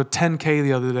motherfucker. Rowed a 10K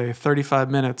the other day,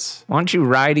 35 minutes. Why don't you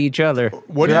ride each other?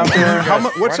 What do you how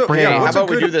about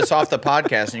we do this off the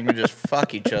podcast and you can just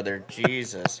fuck each other?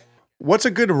 Jesus. What's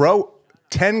a good row?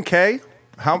 10K?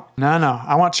 How? No.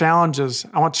 I want challenges.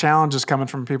 I want challenges coming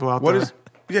from people out there.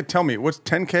 Yeah, tell me. What's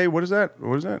 10K? What is that?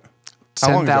 What is that?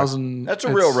 10,000. That's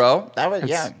a real row.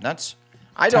 That's.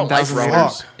 I don't like rowing.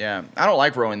 Fuck. Yeah, I don't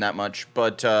like rowing that much,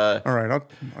 but all right, I'll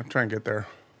try and get there.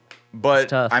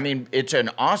 But I mean, it's an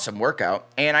awesome workout,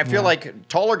 and I feel like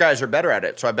taller guys are better at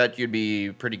it. So I bet you'd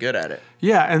be pretty good at it.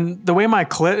 Yeah, and the way my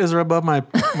clit is above my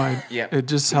it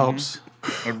just helps.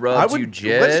 It rubs you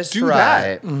just let's do right.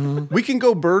 that. Mm-hmm. We can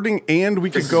go birding and we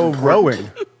can go rowing.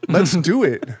 Let's do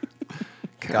it.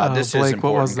 God, this Blake, is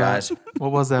important, what was guys. that?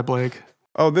 What was that, Blake?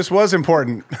 Oh, this was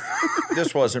important.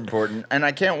 This was important. And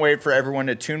I can't wait for everyone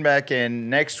to tune back in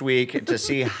next week to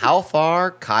see how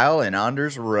far Kyle and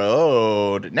Anders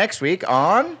rode. Next week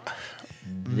on...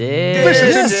 This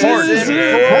is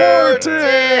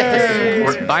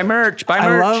important. Buy merch.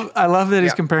 I love that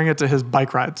he's comparing it to his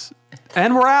bike rides.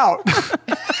 And we're out.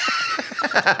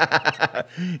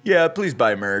 Yeah, please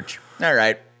buy merch. All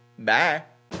right. Bye.